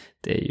nivån.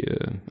 Det är ju,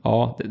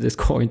 det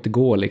ska ju inte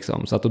gå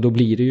liksom. Så att, och då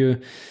blir det ju,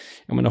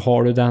 jag menar,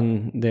 har du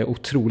det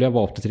otroliga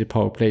vapnet till ditt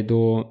powerplay,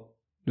 då,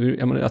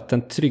 jag menar, att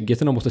den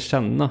tryggheten de måste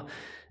känna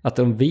att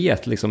de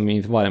vet liksom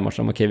inför varje match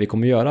om okej, vi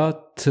kommer göra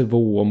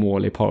 2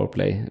 mål i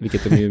powerplay,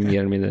 vilket de ju mer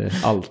eller mindre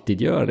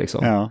alltid gör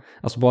liksom. Ja.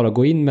 Alltså bara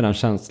gå in med den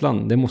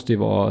känslan, det måste ju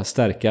vara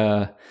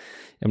stärka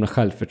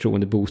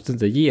självförtroende boosten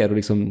det ger och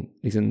liksom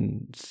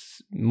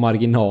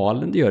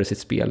marginalen det gör i sitt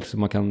spel så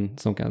man kan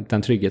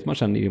den trygghet man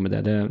känner i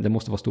med det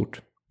måste vara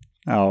stort.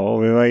 Ja,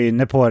 och vi var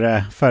inne på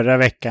det förra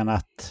veckan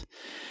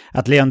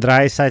att Leon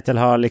Draisaitl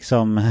har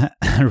liksom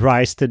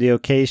rise to the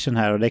occasion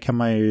här, och det kan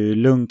man ju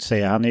lugnt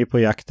säga. Han är ju på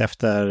jakt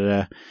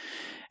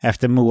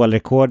efter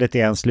målrekordet i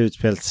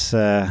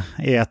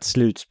ett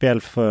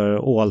slutspel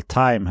för all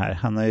time här.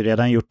 Han har ju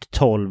redan gjort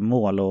 12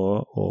 mål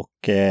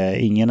och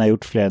ingen har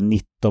gjort fler än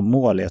 19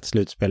 mål i ett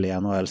slutspel i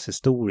NHLs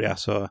historia.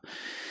 Så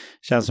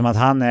känns som att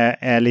han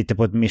är lite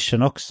på ett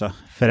mission också.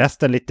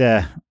 Förresten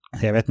lite,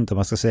 jag vet inte om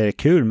man ska säga det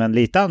kul, men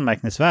lite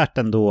anmärkningsvärt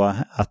ändå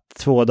att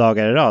 2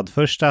 dagar i rad.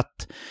 Först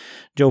att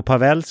Joe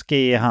Pavelski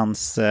i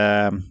hans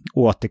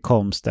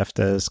återkomst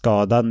efter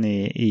skadan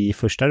i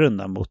första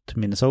rundan mot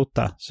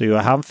Minnesota, så gör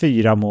han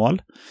 4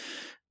 mål.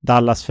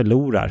 Dallas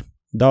förlorar.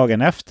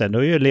 Dagen efter,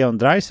 då gör Leon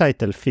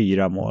Draisaitl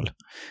 4 mål.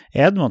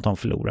 Edmonton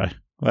förlorar.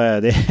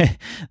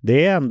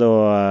 Det är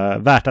ändå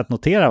värt att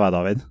notera, va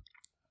David?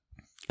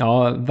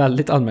 Ja,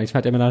 väldigt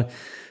anmärkningsvärt. Jag menar,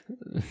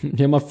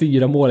 gör man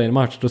 4 mål i en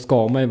match, då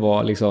ska man ju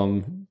vara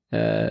liksom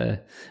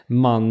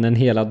mannen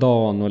hela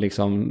dagen och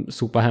liksom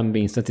sopa hem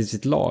vinsten till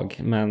sitt lag.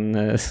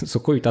 Men så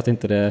sjukt att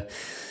inte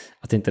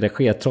det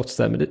sker trots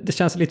det. Men det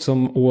känns lite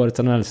som årets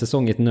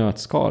NHL-säsong i ett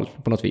nötskal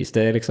på något vis.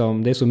 Det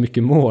är så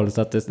mycket mål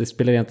så att det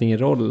spelar egentligen ingen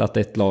roll att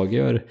ett lag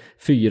gör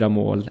 4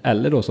 mål.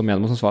 Eller då som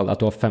Edmonton's fall att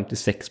du har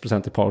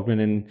 56% i powerplay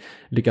men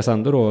lyckas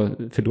ändå då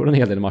förlora en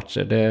hel del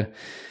matcher.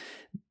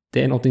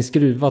 Det är någonting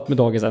skruvat med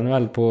dagens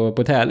NHL på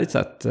ett härligt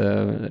sätt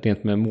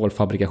rent med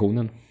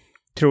målfabrikationen.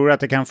 Tror du att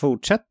det kan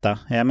fortsätta?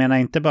 Jag menar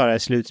inte bara i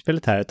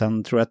slutspelet här,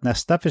 utan tror du att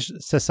nästa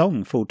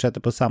säsong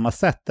fortsätter på samma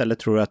sätt? Eller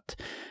tror du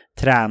att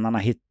tränarna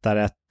hittar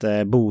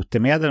ett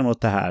botemedel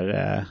mot det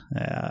här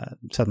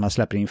så att man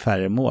släpper in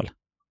färre mål?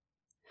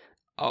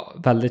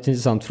 Ja, väldigt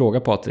intressant fråga,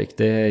 Patrik.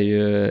 Det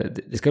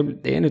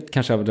är nu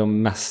kanske av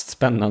de mest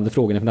spännande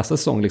frågorna för nästa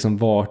säsong. Liksom,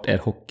 vart är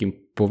hockeyn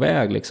på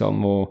väg?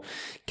 Liksom? Och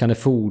kan det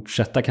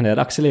fortsätta? Kan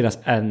det accelereras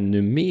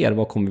ännu mer?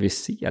 Vad kommer vi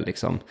se?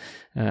 Liksom?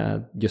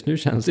 Just nu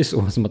känns det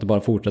så som att det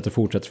bara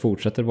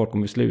fortsätter. Var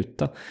kommer vi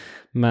sluta?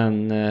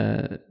 Men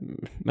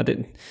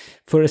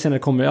förr eller senare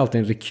kommer det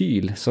alltid en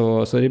rekyl.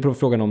 Så det är på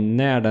frågan om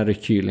när den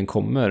rekylen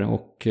kommer.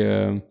 Och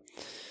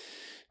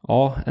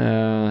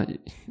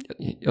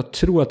jag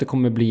tror att det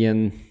kommer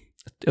bli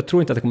jag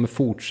tror inte att det kommer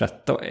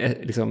fortsätta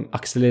liksom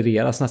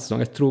accelereras nästa säsong.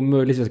 Jag tror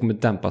möjligtvis att det kommer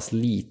dämpas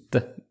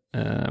lite.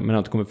 Men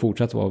att det kommer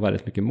fortsätta vara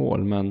väldigt mycket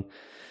mål. Men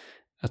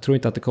jag tror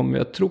inte att det kommer.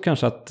 Jag tror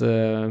kanske att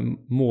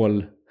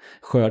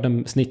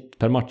målskörden snitt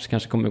per match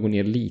kanske kommer gå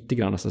ner lite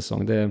grann nästa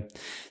säsong.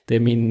 Det är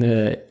min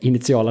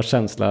initiala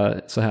känsla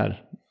så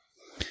här.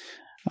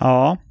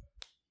 Ja.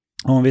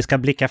 Om vi ska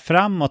blicka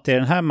framåt i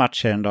den här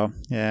matchen då.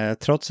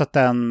 Trots att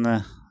den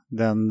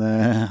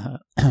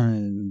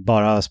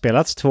bara har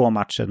spelats 2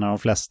 matcher när de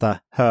flesta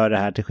hör det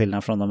här till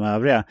skillnad från de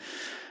övriga.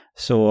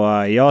 Så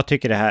jag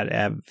tycker det här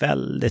är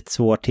väldigt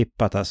svårt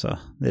tippat alltså.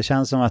 Det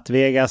känns som att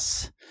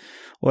Vegas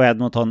och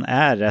Edmonton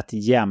är rätt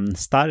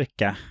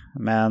jämnstarka.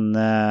 Men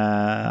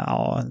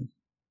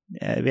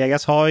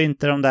Vegas har ju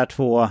inte de där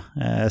 2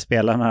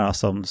 spelarna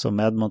då, som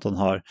Edmonton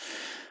har.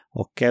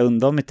 Och jag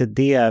undrar om inte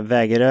det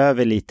väger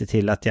över lite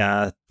till att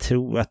jag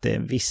tror att det är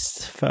en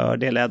viss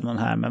fördel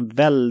Edmonton här. Men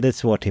väldigt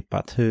svårt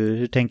tippat.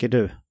 Hur tänker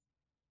du?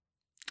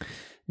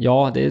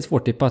 Ja, det är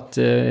svårt tippat.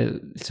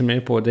 Som jag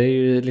är på. Det är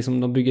ju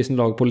liksom, de bygger sin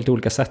lag på lite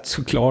olika sätt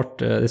såklart.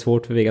 Det är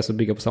svårt för Vegas att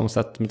bygga på samma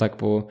sätt med tanke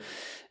på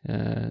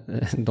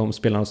de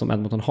spelarna som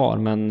Edmonton har.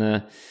 Men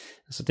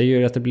så det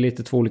gör att det blir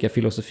lite 2 olika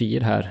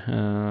filosofier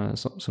här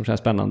som känns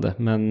spännande.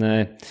 Men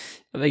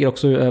jag väger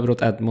också över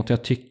åt Edmonton.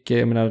 Jag tycker,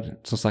 jag menar,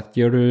 som sagt,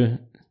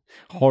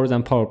 har du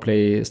den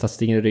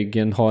powerplay-statistiken i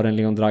ryggen, har en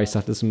Leon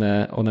Draisaitl som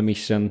är on a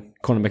mission,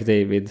 Connor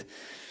McDavid,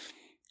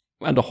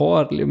 och ändå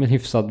har en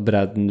hyfsad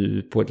bredd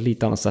nu på ett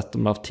lite annat sätt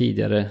än man haft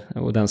tidigare,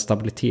 och den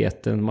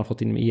stabiliteten man har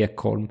fått in med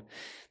Ekholm.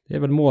 Det är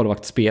väl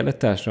målvaktsspelet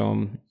där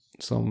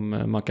som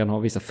man kan ha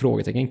vissa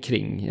frågetecken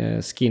kring.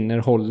 Skinner,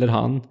 håller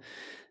han?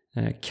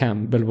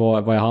 Campbell,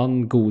 vad är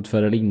han god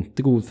för eller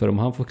inte god för om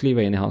han får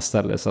kliva in i hans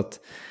ställe? Så att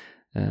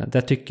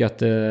där tycker jag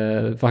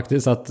att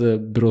faktiskt att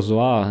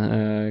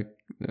Brozois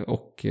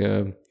och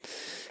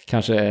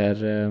kanske är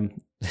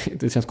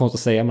det känns konstigt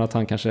att säga, men att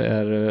han kanske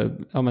är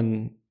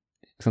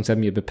som säga,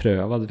 mer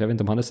beprövad. Jag vet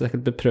inte om han är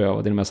särskilt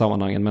beprövad i de här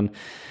sammanhangen, men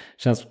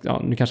känns,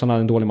 nu kanske han har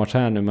en dålig match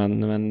här nu,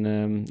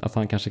 men att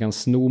han kanske kan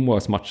sno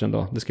målsmatchen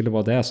då. Det skulle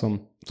vara det som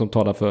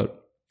talar för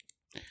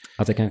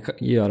att det kan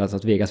göra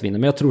att Vegas vinner.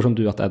 Men jag tror som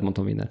du att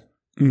Edmonton vinner.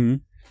 Mm.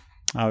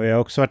 Ja, vi har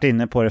också varit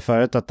inne på det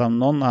förut att av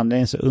någon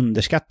anledning så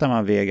underskattar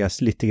man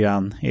Vegas lite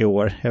grann i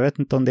år. Jag vet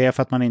inte om det är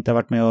för att man inte har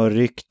varit med och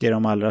ryckt i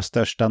de allra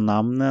största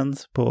namnen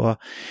på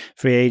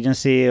free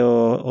agency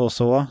och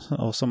så,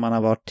 och som man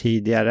har varit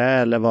tidigare,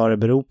 eller vad det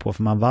beror på,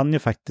 för man vann ju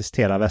faktiskt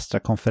hela västra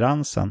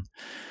konferensen.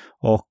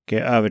 och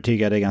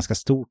övertygade ganska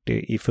stort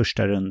i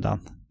första rundan,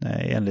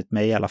 enligt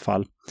mig i alla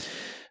fall.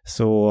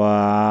 Så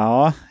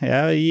ja,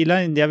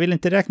 jag vill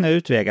inte räkna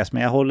ut Vegas,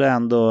 men jag håller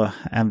ändå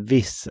en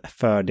viss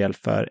fördel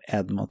för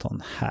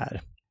Edmonton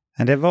här.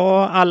 Det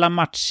var alla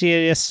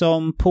matchserier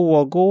som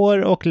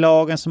pågår och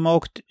lagen som har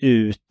åkt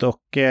ut,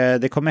 och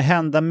det kommer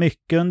hända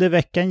mycket under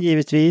veckan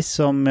givetvis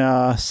som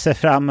jag ser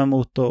fram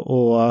emot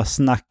att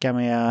snacka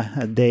med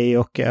dig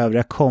och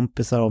övriga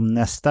kompisar om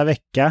nästa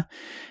vecka.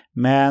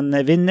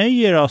 Men vi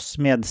nöjer oss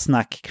med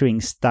snack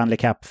kring Stanley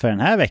Cup för den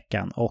här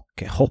veckan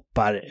och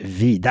hoppar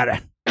vidare.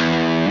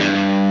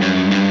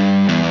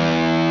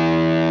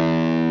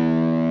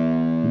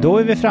 Då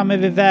är vi framme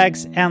vid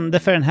vägs ände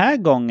för den här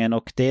gången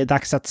och det är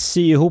dags att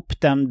sy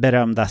ihop den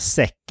berömda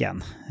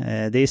säcken.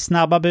 Det är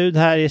snabba bud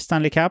här i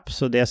Stanley Cup,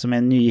 så det som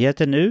är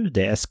nyheter nu,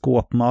 det är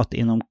skåpmat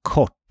inom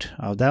kort.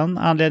 Av den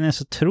anledningen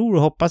så tror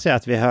och hoppas jag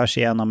att vi hörs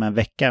igen om en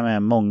vecka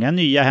med många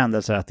nya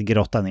händelser att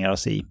grotta ner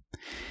oss i.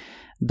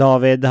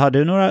 David, har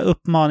du några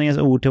uppmaningens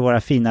ord till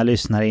våra fina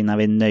lyssnare innan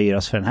vi nöjer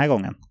oss för den här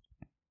gången?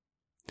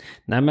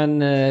 Nej, men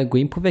gå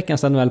in på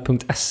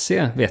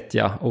veckansnhl.se vet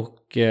jag och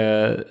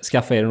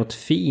skaffa er något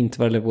fint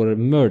vad gäller vår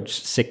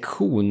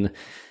merge-sektion.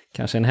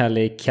 Kanske en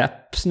härlig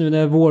caps nu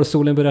när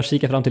vårsolen börjar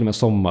kika fram, till och med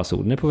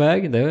sommarsolen är på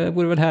väg. Det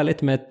vore väl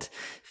härligt med ett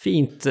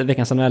fint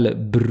Veckans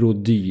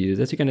NHL-brodyr.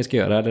 Det tycker jag ni ska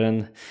göra. Eller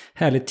en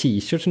härlig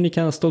t-shirt som ni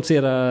kan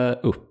stoltsera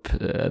upp.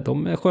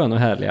 De är sköna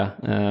och härliga.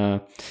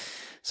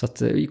 Så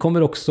att vi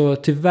kommer också,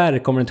 tyvärr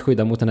kommer det inte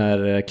skydda mot den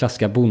här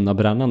klassiska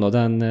bonnabrännan då.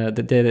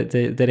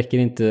 Det räcker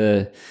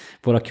inte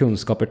våra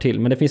kunskaper till.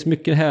 Men det finns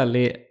mycket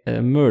härlig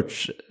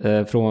merch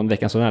från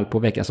Veckans NHL på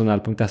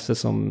veckansnhl.se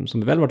som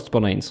är väl varit att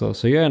spana in.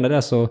 Så gör gärna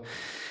det, så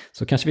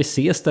kanske vi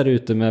ses där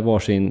ute med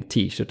varsin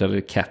t-shirt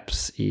eller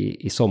caps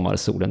i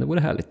sommarsolen. Det vore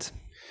härligt.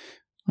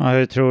 Ja,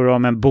 hur tror du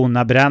om en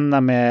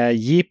bonnabränna med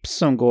gips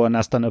som går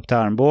nästan upp till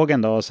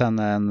armbågen då, och sen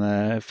en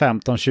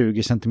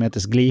 15-20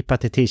 centimeters glipa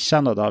till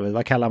tishan då, David?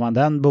 Vad kallar man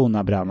den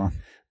bonnabrännan?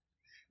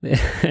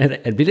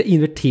 Blir det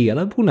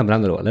inverterad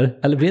bonnabränna då, eller?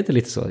 Eller blir det inte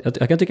lite så?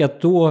 Jag kan tycka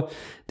att då,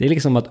 det är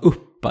liksom att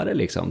uppa det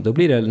liksom. Då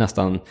blir det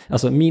nästan,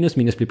 alltså minus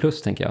blir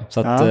plus, tänker jag.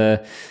 Så att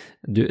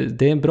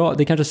det är bra,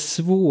 det är kanske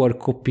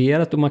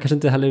svårkopierat och man kanske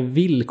inte heller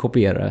vill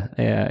kopiera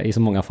i så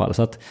många fall.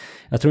 Så att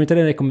jag tror inte det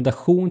är en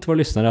rekommendation till våra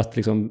lyssnare att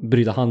liksom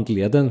bryta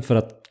handleden för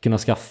att kunna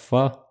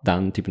skaffa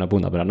den typen av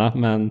bonnabränna.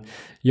 Men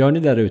gör ni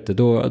där ute,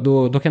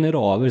 då kan ni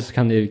röra, så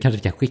kan ni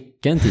kanske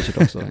skicka en t-shirt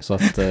också. Så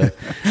att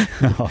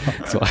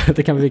så,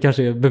 det kan vi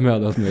kanske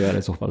bemöda oss med att göra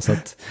i så fall. Så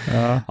att,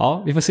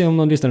 ja, vi får se om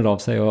någon lyssnar av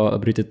sig och har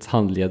brutit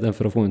handleden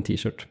för att få en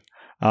t-shirt.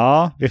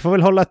 Ja, vi får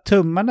väl hålla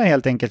tummarna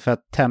helt enkelt för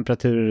att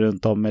temperaturen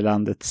runt om i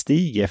landet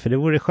stiger. För det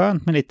vore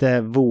skönt med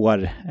lite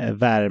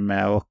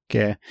vårvärme. Och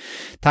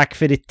tack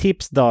för ditt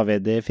tips,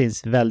 David. Det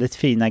finns väldigt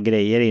fina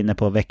grejer inne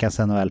på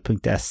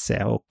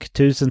veckansnhl.se. Och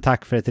tusen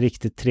tack för ett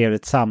riktigt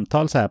trevligt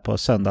samtal så här på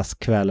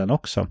söndagskvällen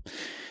också.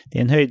 Det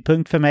är en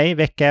höjdpunkt för mig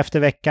vecka efter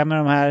vecka med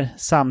de här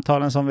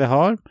samtalen som vi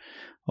har.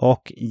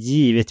 Och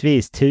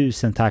givetvis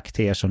tusen tack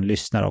till er som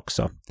lyssnar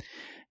också.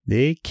 Det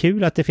är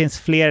kul att det finns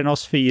fler än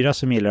oss 4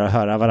 som gillar att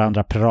höra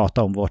varandra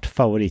prata om vårt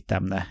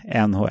favoritämne,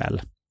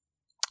 NHL.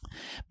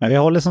 Men vi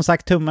håller som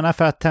sagt tummarna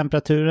för att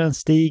temperaturen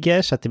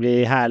stiger så att det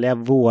blir härliga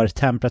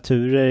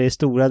vårtemperaturer i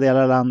stora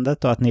delar av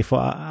landet och att ni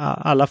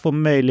alla får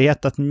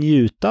möjlighet att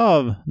njuta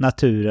av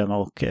naturen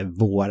och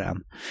våren.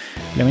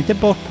 Glöm inte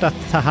bort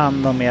att ta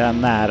hand om era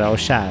nära och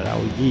kära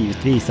och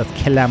givetvis att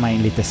klämma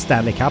in lite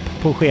Stanley Cup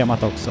på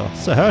schemat också.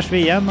 Så hörs vi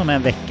igen om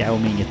en vecka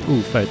om inget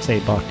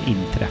oförutsägbart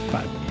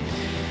inträffar.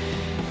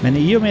 Men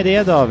i och med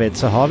det, David,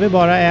 så har vi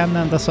bara en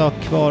enda sak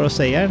kvar att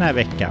säga den här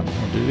veckan.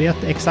 Och du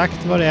vet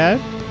exakt vad det är,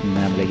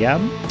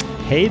 nämligen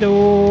hej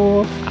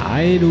då!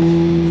 Hej då!